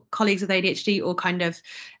support colleagues with ADHD or kind of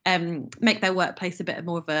make their workplace a bit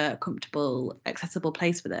more of a comfortable, accessible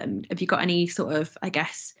place for them. Have you got any sort of, I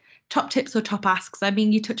guess, top tips or top asks? I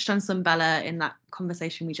mean, you touched on some, Bella, in that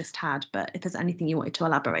conversation we just had, but if there's anything you wanted to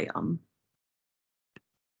elaborate on.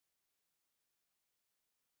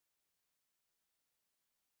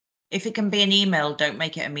 If it can be an email, don't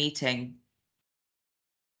make it a meeting.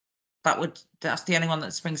 That's the only one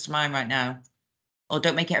that springs to mind right now. Or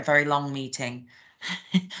don't make it a very long meeting.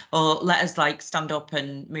 Or let us like stand up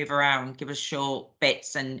and move around, give us short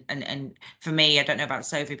bits. And for me, I don't know about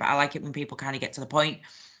Sophie, but I like it when people kind of get to the point.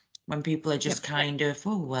 When people are just kind of,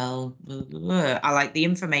 oh, well, I like the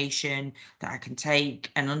information that I can take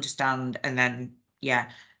and understand. And then,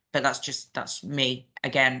 yeah, but that's me.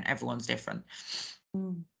 Again, everyone's different.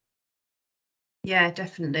 Yeah,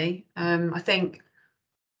 definitely. I think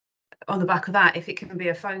on the back of that, if it can be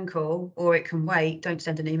a phone call or it can wait, don't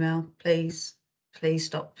send an email, please. Please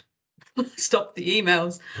stop the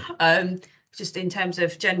emails. Just in terms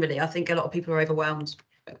of generally, I think a lot of people are overwhelmed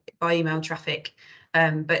by email traffic,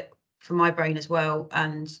 but for my brain as well,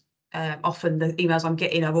 and often the emails I'm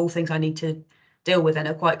getting are all things I need to deal with and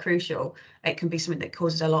are quite crucial. It can be something that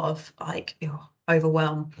causes a lot of like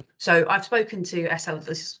overwhelm. So I've spoken to SL,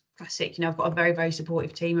 this is classic, I've got a very, very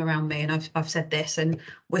supportive team around me, and I've said this, and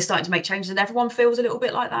we're starting to make changes, and everyone feels a little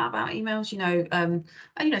bit like that about emails,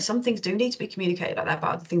 and some things do need to be communicated like that,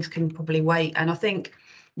 but other things can probably wait. And I think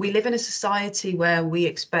we live in a society where we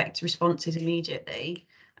expect responses immediately,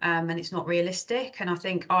 and it's not realistic. And I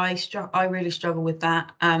think I really struggle with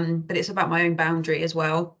that. But it's about my own boundary as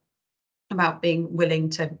well, about being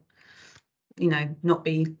willing to not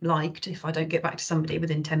be liked if I don't get back to somebody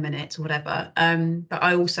within 10 minutes or whatever. But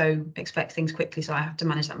I also expect things quickly, so I have to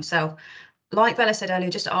manage that myself. Like Bella said earlier,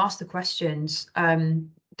 just ask the questions.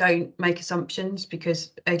 Don't make assumptions,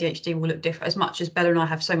 because ADHD will look different. As much as Bella and I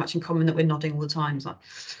have so much in common that we're nodding all the time, like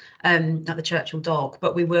the Churchill dog,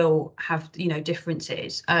 but we will have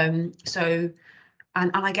differences. And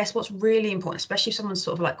I guess what's really important, especially if someone's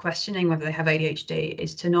sort of like questioning whether they have ADHD,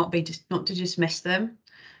 is to not to dismiss them,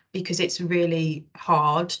 because it's really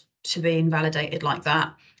hard to be invalidated like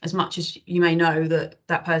that. As much as you may know that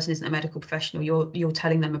that person isn't a medical professional, you're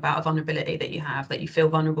telling them about a vulnerability that you have, that you feel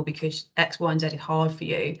vulnerable because X, Y, and Z is hard for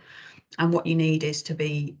you, and what you need is to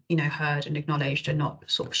be heard and acknowledged and not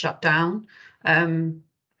sort of shut down.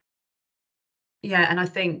 Yeah, and I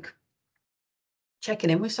think checking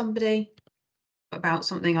in with somebody about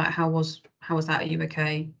something like how was that, are you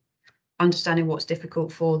okay, understanding what's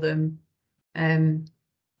difficult for them.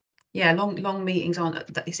 Yeah, long meetings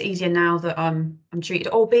aren't, it's easier now that I'm treated,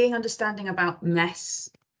 or being understanding about mess.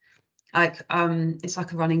 Like it's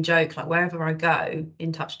like a running joke, like wherever I go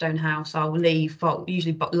in Touchstone House, I'll leave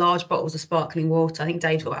usually large bottles of sparkling water. I think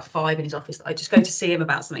Dave's got about 5 in his office. I just go to see him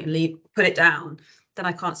about something and put it down, then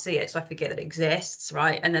I can't see it, so I forget that it exists,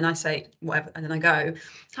 right? And then I say whatever, and then I go. It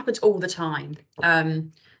happens all the time.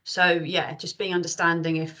 So yeah, just being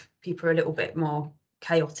understanding if people are a little bit more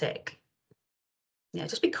chaotic. Yeah,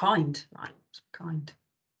 just be kind, right? Just be kind.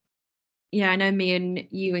 Yeah, I know me and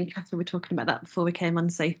you and Catherine were talking about that before we came on,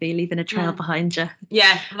 Sophie, leaving a trail behind you.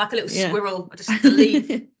 Yeah, I'm like a little squirrel. I just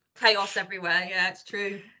leave chaos everywhere. Yeah, it's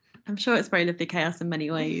true. I'm sure it's very lovely chaos in many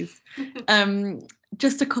ways.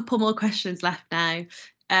 Just a couple more questions left now.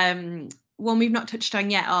 One we've not touched on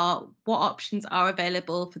yet are what options are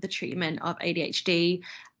available for the treatment of ADHD?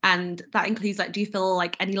 And that includes, like, do you feel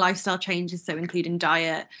like any lifestyle changes, so including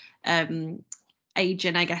diet,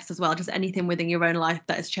 aging, I guess, as well, just anything within your own life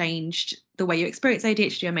that has changed the way you experience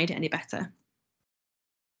ADHD or made it any better?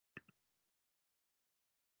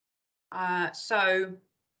 So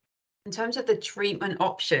in terms of the treatment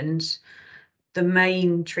options, the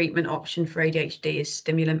main treatment option for ADHD is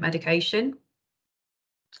stimulant medication.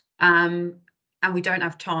 And we don't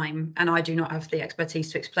have time, and I do not have the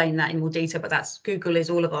expertise to explain that in more detail, but Google is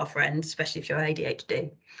all of our friends, especially if you're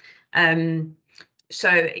ADHD.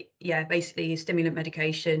 So yeah, basically stimulant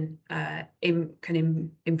medication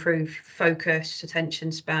can improve focus,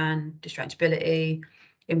 attention span, distractibility,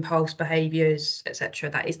 impulse behaviours, etc.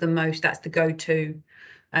 That's the go-to,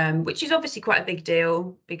 which is obviously quite a big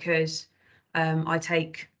deal, because I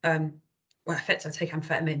take I take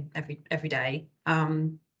amphetamine every day,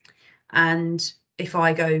 and if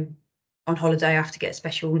I go on holiday, I have to get a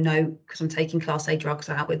special note because I'm taking Class A drugs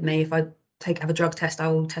out with me. If I have a drug test, I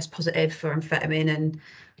will test positive for amphetamine and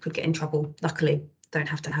could get in trouble. Luckily, don't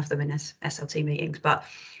have to have them in SLT meetings, but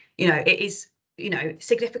you know, it is, you know,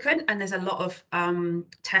 significant, and there's a lot of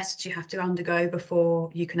tests you have to undergo before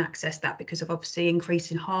you can access that because of obviously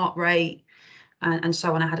increasing heart rate and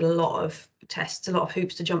so on. I had a lot of tests, a lot of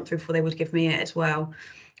hoops to jump through before they would give me it as well,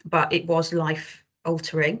 but it was life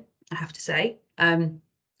altering, I have to say.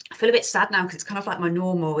 I feel a bit sad now because it's kind of like my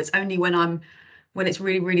normal. It's only when it's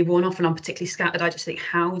really, really worn off and I'm particularly scattered, I just think,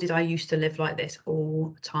 how did I used to live like this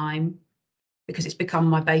all the time? Because it's become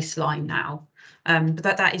my baseline now. But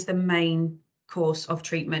that is the main course of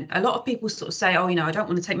treatment. A lot of people sort of say, oh, you know, I don't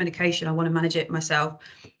want to take medication, I want to manage it myself.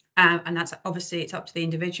 And that's obviously, it's up to the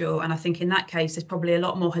individual. And I think in that case, there's probably a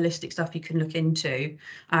lot more holistic stuff you can look into.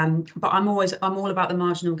 But I'm all about the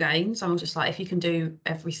marginal gains. I'm just like, if you can do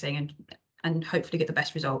everything and hopefully get the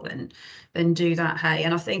best result, then do that. Hey,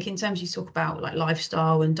 and I think in terms you talk about like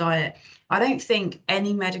lifestyle and diet, I don't think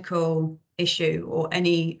any medical issue or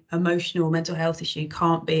any emotional mental health issue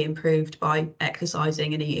can't be improved by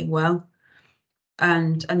exercising and eating well.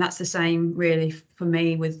 And that's the same really for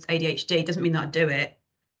me with ADHD. It doesn't mean that I do it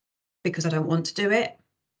because I don't want to do it.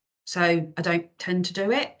 So I don't tend to do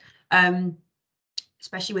it,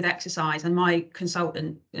 especially with exercise. And my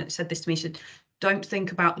consultant said this to me, she said, don't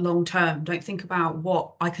think about long term. Don't think about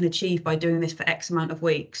what I can achieve by doing this for X amount of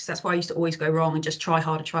weeks. That's why I used to always go wrong and just try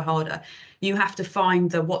harder, try harder. You have to find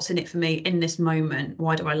the what's in it for me in this moment.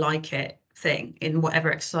 Why do I like it thing in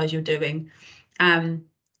whatever exercise you're doing.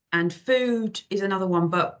 And food is another one.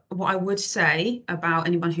 But what I would say about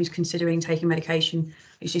anyone who's considering taking medication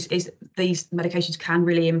is these medications can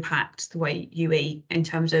really impact the way you eat in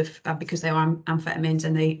terms of because they are amphetamines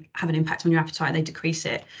and they have an impact on your appetite and they decrease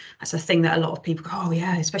it. That's a thing that a lot of people go, oh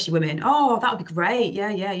yeah, especially women. Oh, that would be great.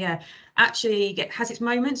 Yeah. Actually, it has its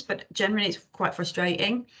moments, but generally it's quite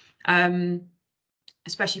frustrating.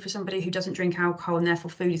 Especially for somebody who doesn't drink alcohol, and therefore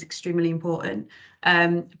food is extremely important.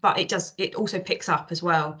 But it also picks up as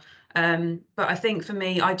well. But I think for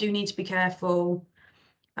me, I do need to be careful.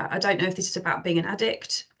 I don't know if this is about being an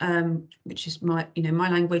addict, which is my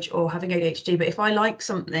language, or having ADHD. But if I like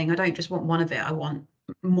something, I don't just want one of it. I want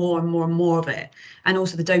more and more and more of it. And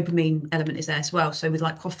also the dopamine element is there as well. So with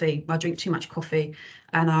like coffee, I drink too much coffee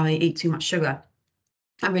and I eat too much sugar.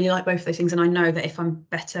 I really like both of those things, and I know that if I'm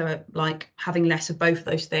better at like having less of both of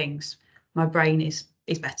those things, my brain is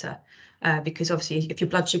better. Because obviously, if your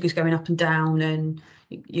blood sugar is going up and down and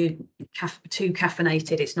you're too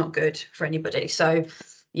caffeinated, it's not good for anybody. So,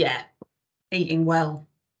 yeah, eating well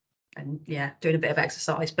and doing a bit of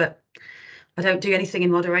exercise, but I don't do anything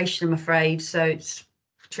in moderation, I'm afraid. So it's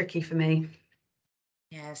tricky for me.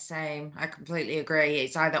 Yeah, same. I completely agree.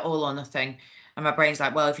 It's either all or nothing. And my brain's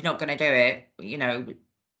like, well, if you're not going to do it,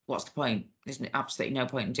 what's the point? There's absolutely no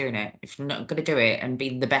point in doing it. If you're not going to do it and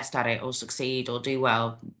be the best at it or succeed or do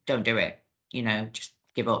well, don't do it. Just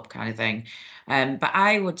give up kind of thing. But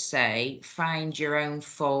I would say find your own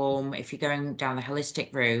form. If you're going down the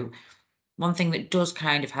holistic route, one thing that does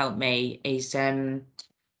kind of help me is,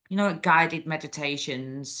 guided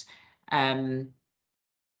meditations.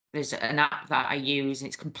 There's an app that I use and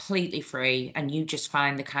it's completely free, and you just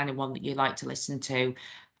find the kind of one that you like to listen to,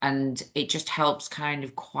 and it just helps kind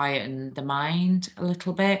of quieten the mind a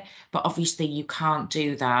little bit. But obviously you can't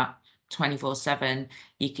do that 24/7.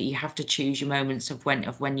 You have to choose your moments of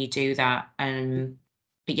when you do that.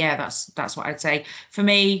 But yeah, that's what I'd say. For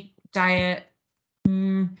me, diet,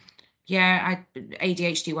 yeah,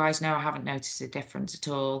 ADHD wise, no, I haven't noticed a difference at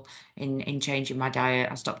all in changing my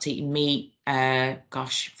diet. I stopped eating meat, 4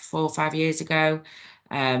 or 5 years ago.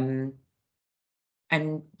 And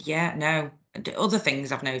yeah, no, other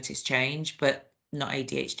things I've noticed change, but not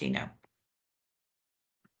ADHD, no.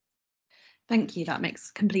 Thank you. That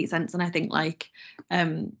makes complete sense. And I think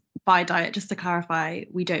by diet, just to clarify,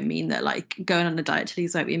 we don't mean that like going on a diet to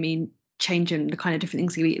lose weight. We mean changing the kind of different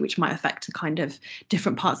things you eat, which might affect the kind of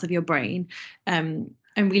different parts of your brain. And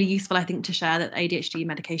really useful, I think, to share that ADHD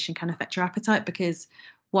medication can affect your appetite, because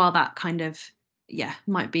while that kind of,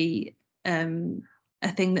 might be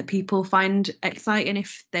a thing that people find exciting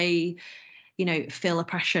if they, feel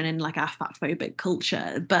oppression in like our fat phobic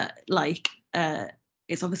culture, but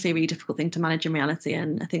it's obviously a really difficult thing to manage in reality,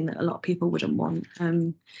 and a thing that a lot of people wouldn't want.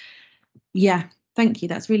 Thank you.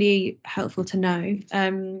 That's really helpful to know.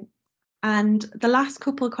 And the last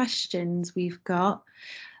couple of questions we've got,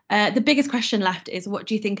 The biggest question left is, what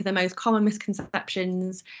do you think are the most common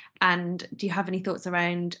misconceptions, and do you have any thoughts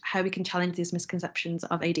around how we can challenge these misconceptions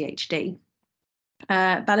of ADHD?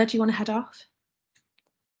 Bella, do you want to head off?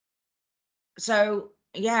 So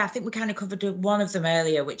yeah, I think we kind of covered one of them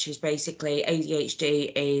earlier, which is basically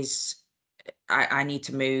ADHD is I need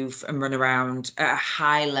to move and run around at a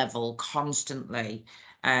high level constantly.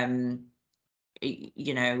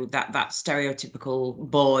 You know, that stereotypical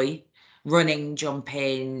boy running,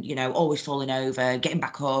 jumping, you know, always falling over, getting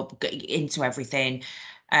back up, into everything.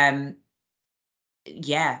 Yeah,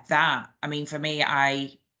 that. I mean, for me,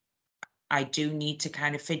 I do need to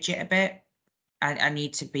kind of fidget a bit. I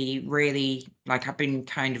need to be really, like, I've been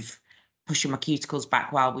kind of pushing my cuticles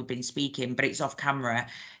back while we've been speaking, but it's off camera,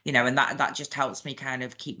 you know, and that just helps me kind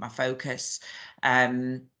of keep my focus.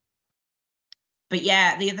 But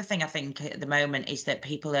yeah, the other thing I think at the moment is that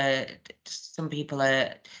some people are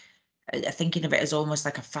thinking of it as almost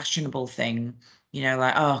like a fashionable thing, you know,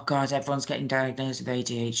 like, oh God, everyone's getting diagnosed with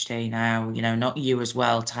ADHD now, you know, not you as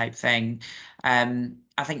well type thing.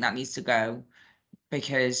 I think that needs to go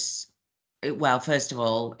because, well, first of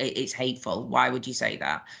all, it's hateful. Why would you say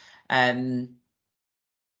that?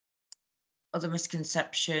 Other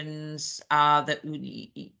misconceptions are that,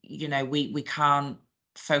 you know, we can't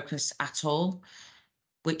focus at all,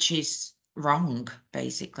 which is wrong,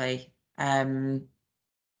 basically.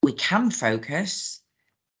 We can focus,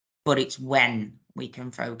 but it's when we can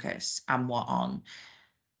focus and what on.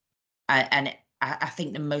 And I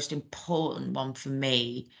think the most important one for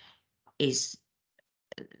me is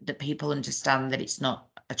that people understand that it's not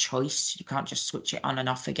a choice. You can't just switch it on and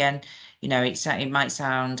off again. You know, it might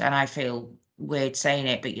sound, and I feel weird saying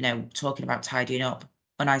it, but, you know, talking about tidying up,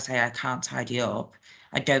 when I say I can't tidy up,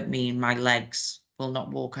 I don't mean my legs will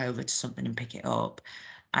not walk over to something and pick it up.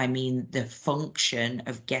 I mean the function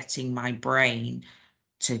of getting my brain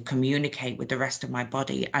to communicate with the rest of my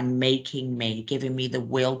body and giving me the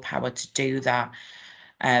willpower to do that.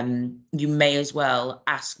 You may as well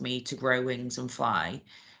ask me to grow wings and fly.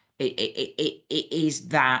 It is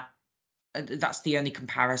that. That's the only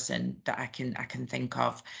comparison that I can think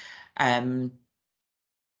of.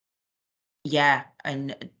 Yeah,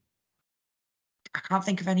 and I can't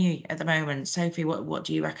think of any at the moment. Sophie, what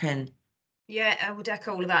do you reckon? Yeah, I would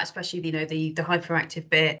echo all of that, especially, you know, the hyperactive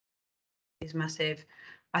bit is massive.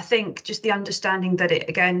 I think just the understanding that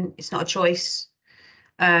it's not a choice.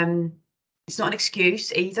 It's not an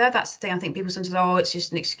excuse either. That's the thing. I think people sometimes, oh, it's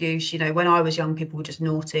just an excuse. You know, when I was young, people were just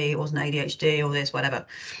naughty. It wasn't ADHD or this, whatever.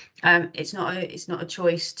 It's not a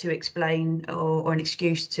choice to explain or an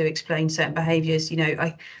excuse to explain certain behaviours. You know,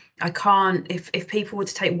 I can't. If people were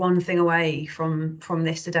to take one thing away from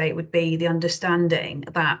this today, it would be the understanding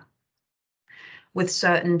that with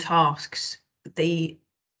certain tasks, the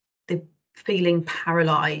feeling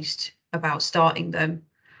paralysed about starting them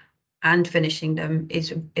and finishing them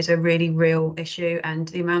is a really real issue. And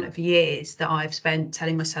the amount of years that I've spent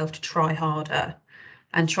telling myself to try harder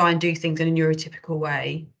and try and do things in a neurotypical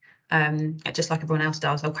way, just like everyone else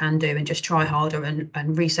does, or can do, and just try harder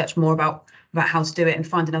and research more about how to do it and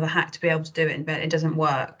find another hack to be able to do it, but it doesn't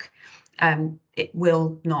work. It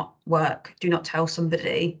will not work. Do not tell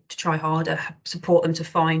somebody to try harder. Support them to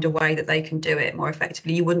find a way that they can do it more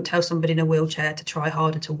effectively. You wouldn't tell somebody in a wheelchair to try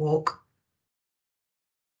harder to walk.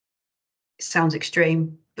 It sounds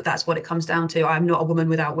extreme, but that's what it comes down to. I'm not a woman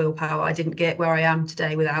without willpower. I didn't get where I am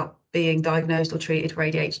today without being diagnosed or treated for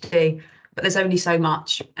ADHD, but there's only so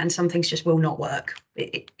much, and some things just will not work.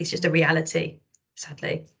 It's just a reality,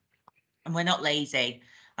 sadly. And we're not lazy.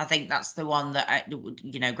 I think that's the one that,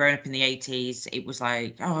 you know, growing up in the 80s, it was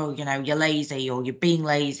like, oh, you know, you're lazy, or you're being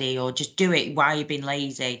lazy, or just do it while you're being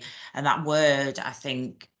lazy. And that word, I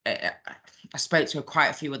think, I spoke to quite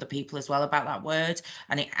a few other people as well about that word,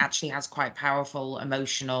 and it actually has quite powerful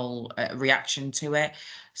emotional reaction to it.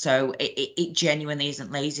 So it genuinely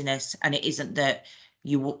isn't laziness, and it isn't that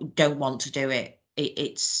you don't want to do it.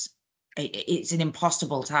 It's an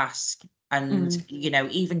impossible task. And, you know,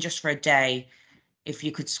 even just for a day, if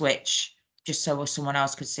you could switch just so someone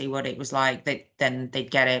else could see what it was like, then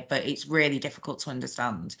they'd get it. But it's really difficult to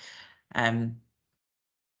understand.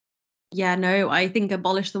 Yeah, no, I think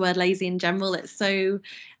abolish the word lazy in general. It's such an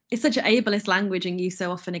ableist language and used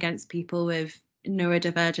so often against people with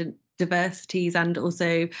neurodivergent diversities and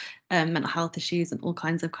also mental health issues and all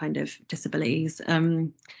kinds of kind of disabilities.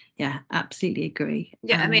 Yeah, absolutely agree.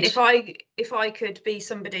 Yeah, I mean, if I could be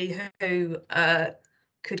somebody who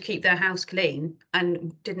could keep their house clean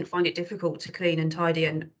and didn't find it difficult to clean and tidy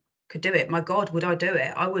and could do it, my God, would I do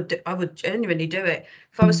it? I would genuinely do it.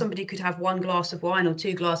 If I was somebody who could have one glass of wine or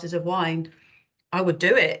 2 glasses of wine, I would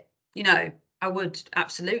do it. You know, I would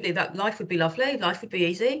absolutely. That life would be lovely. Life would be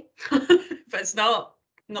easy, but it's not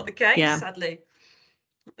the case. Sadly,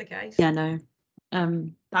 not the case. Yeah, no.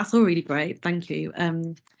 That's all really great. Thank you.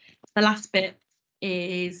 The last bit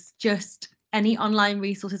is just any online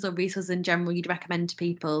resources or resources in general you'd recommend to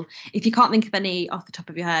people. If you can't think of any off the top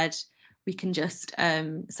of your head, we can just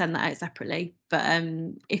send that out separately. But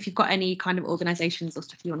if you've got any kind of organisations or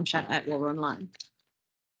stuff you want to shout out while we're online.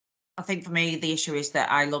 I think for me, the issue is that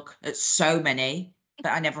I look at so many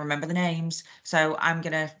that I never remember the names. So I'm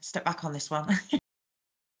going to step back on this one.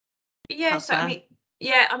 Yeah, so I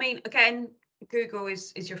mean, again, Google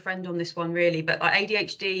is your friend on this one, really. But like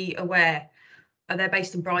ADHD Aware, they're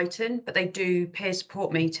based in Brighton, but they do peer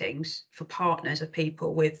support meetings for partners of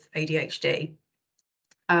people with ADHD.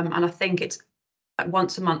 And I think it's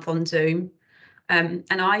once a month on Zoom. And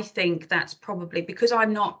I think that's probably, because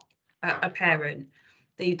I'm not a parent,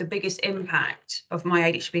 the biggest impact of my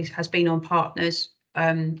ADHD has been on partners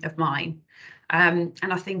of mine. And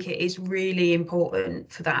I think it is really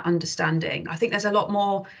important for that understanding. I think there's a lot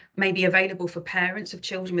more maybe available for parents of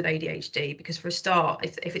children with ADHD, because for a start,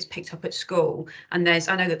 if it's picked up at school, and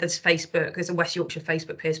I know that there's Facebook, there's a West Yorkshire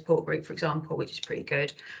Facebook peer support group, for example, which is pretty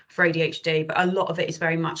good for ADHD, but a lot of it is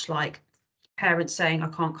very much like parents saying, I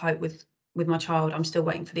can't cope with my child, I'm still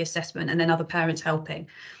waiting for the assessment, and then other parents helping.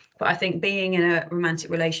 But I think being in a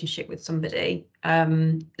romantic relationship with somebody,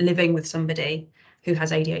 living with somebody who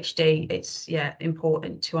has ADHD, it's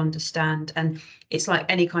important to understand. And it's like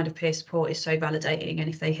any kind of peer support is so validating. And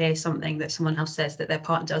if they hear something that someone else says that their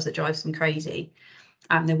partner does that drives them crazy,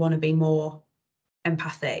 and they want to be more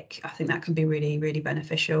empathic, I think that can be really, really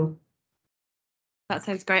beneficial. That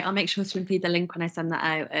sounds great. I'll make sure to include the link when I send that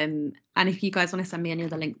out. And if you guys want to send me any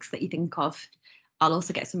other links that you think of, I'll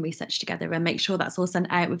also get some research together and make sure that's all sent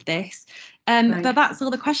out with this. But that's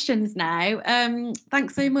all the questions now.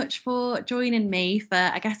 Thanks so much for joining me for,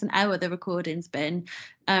 I guess, an hour the recording's been.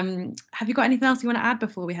 Have you got anything else you want to add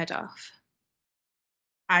before we head off?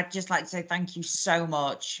 I'd just like to say thank you so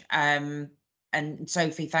much. And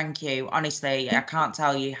Sophie, thank you. Honestly, I can't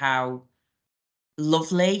tell you how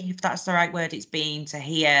lovely, if that's the right word, it's been to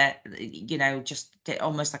hear, just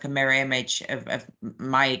almost like a mirror image of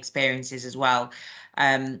my experiences as well.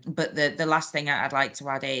 But the last thing I'd like to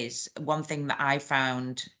add is one thing that I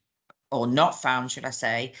found, or not found, should I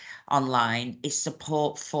say, online, is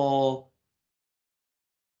support for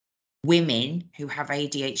women who have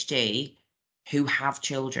ADHD who have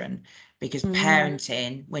children, because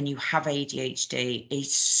parenting when you have ADHD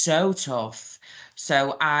is so tough.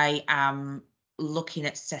 So I am looking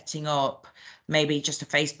at setting up maybe just a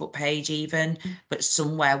Facebook page even, but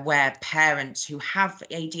somewhere where parents who have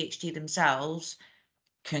ADHD themselves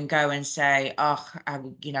can go and say, oh, I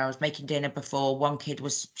was making dinner before, one kid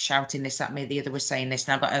was shouting this at me, the other was saying this,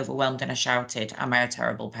 and I got overwhelmed and I shouted, am I a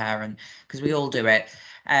terrible parent? Because we all do it.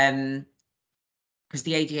 Because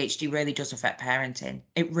the ADHD really does affect parenting.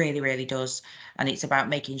 It really, really does. And it's about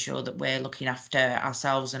making sure that we're looking after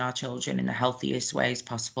ourselves and our children in the healthiest ways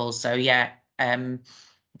possible. So yeah,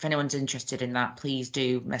 if anyone's interested in that, please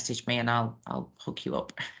do message me and I'll hook you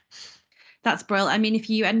up. That's brilliant. I mean, if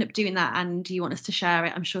you end up doing that and you want us to share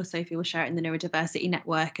it, I'm sure Sophie will share it in the Neurodiversity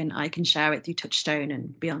Network, and I can share it through Touchstone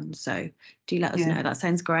and beyond. So do let us know. That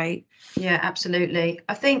sounds great. Yeah, absolutely.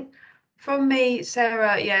 I think from me,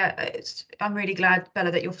 Sarah, I'm really glad,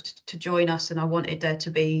 Bella, that you're to join us, and I wanted there to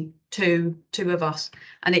be two of us.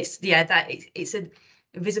 And it's a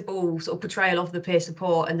visible sort of portrayal of the peer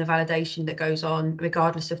support and the validation that goes on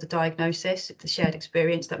regardless of the diagnosis. It's the shared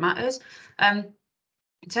experience that matters.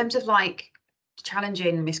 In terms of like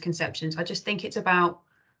challenging misconceptions, I just think it's about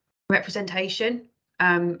representation,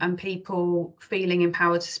 and people feeling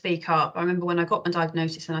empowered to speak up. I remember when I got my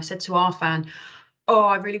diagnosis and I said to our fan, oh,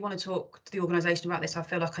 I really want to talk to the organisation about this. I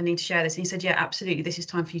feel like I need to share this. And he said, yeah, absolutely. This is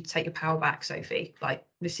time for you to take your power back, Sophie. Like,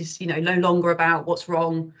 this is, no longer about what's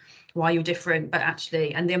wrong, why you're different, but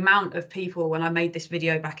actually, and the amount of people, when I made this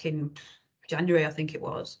video back in January, I think it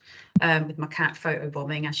was, with my cat photo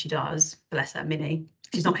bombing, as she does, bless her, Minnie.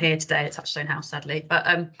 She's not here today at Touchstone House, sadly, but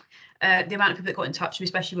the amount of people that got in touch with me,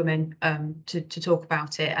 especially women, to talk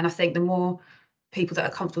about it. And I think the more people that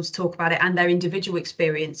are comfortable to talk about it and their individual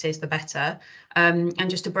experiences, the better. And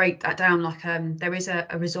just to break that down, like there is a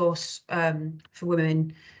resource for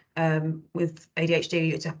women with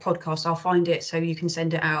ADHD. It's a podcast. I'll find it so you can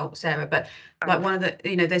send it out, Sarah. But like one of the,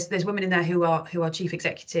 there's women in there who are chief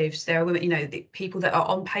executives. There are women, the people that are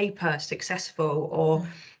on paper successful or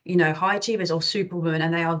high achievers or superwomen,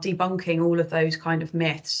 and they are debunking all of those kind of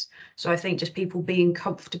myths. So I think just people being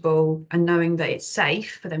comfortable and knowing that it's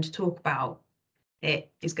safe for them to talk about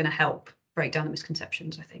it is going to help break down the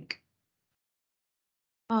misconceptions, I think.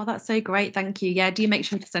 Oh, that's so great. Thank you. Yeah, do make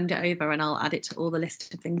sure to send it over and I'll add it to all the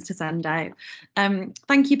list of things to send out.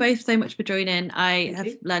 Thank you both so much for joining. I have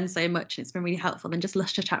learned so much. It's been really helpful and just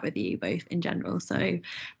lush to chat with you both in general. So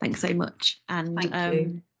thanks so much. And Thank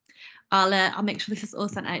you. I'll make sure this is all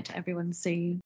sent out to everyone soon.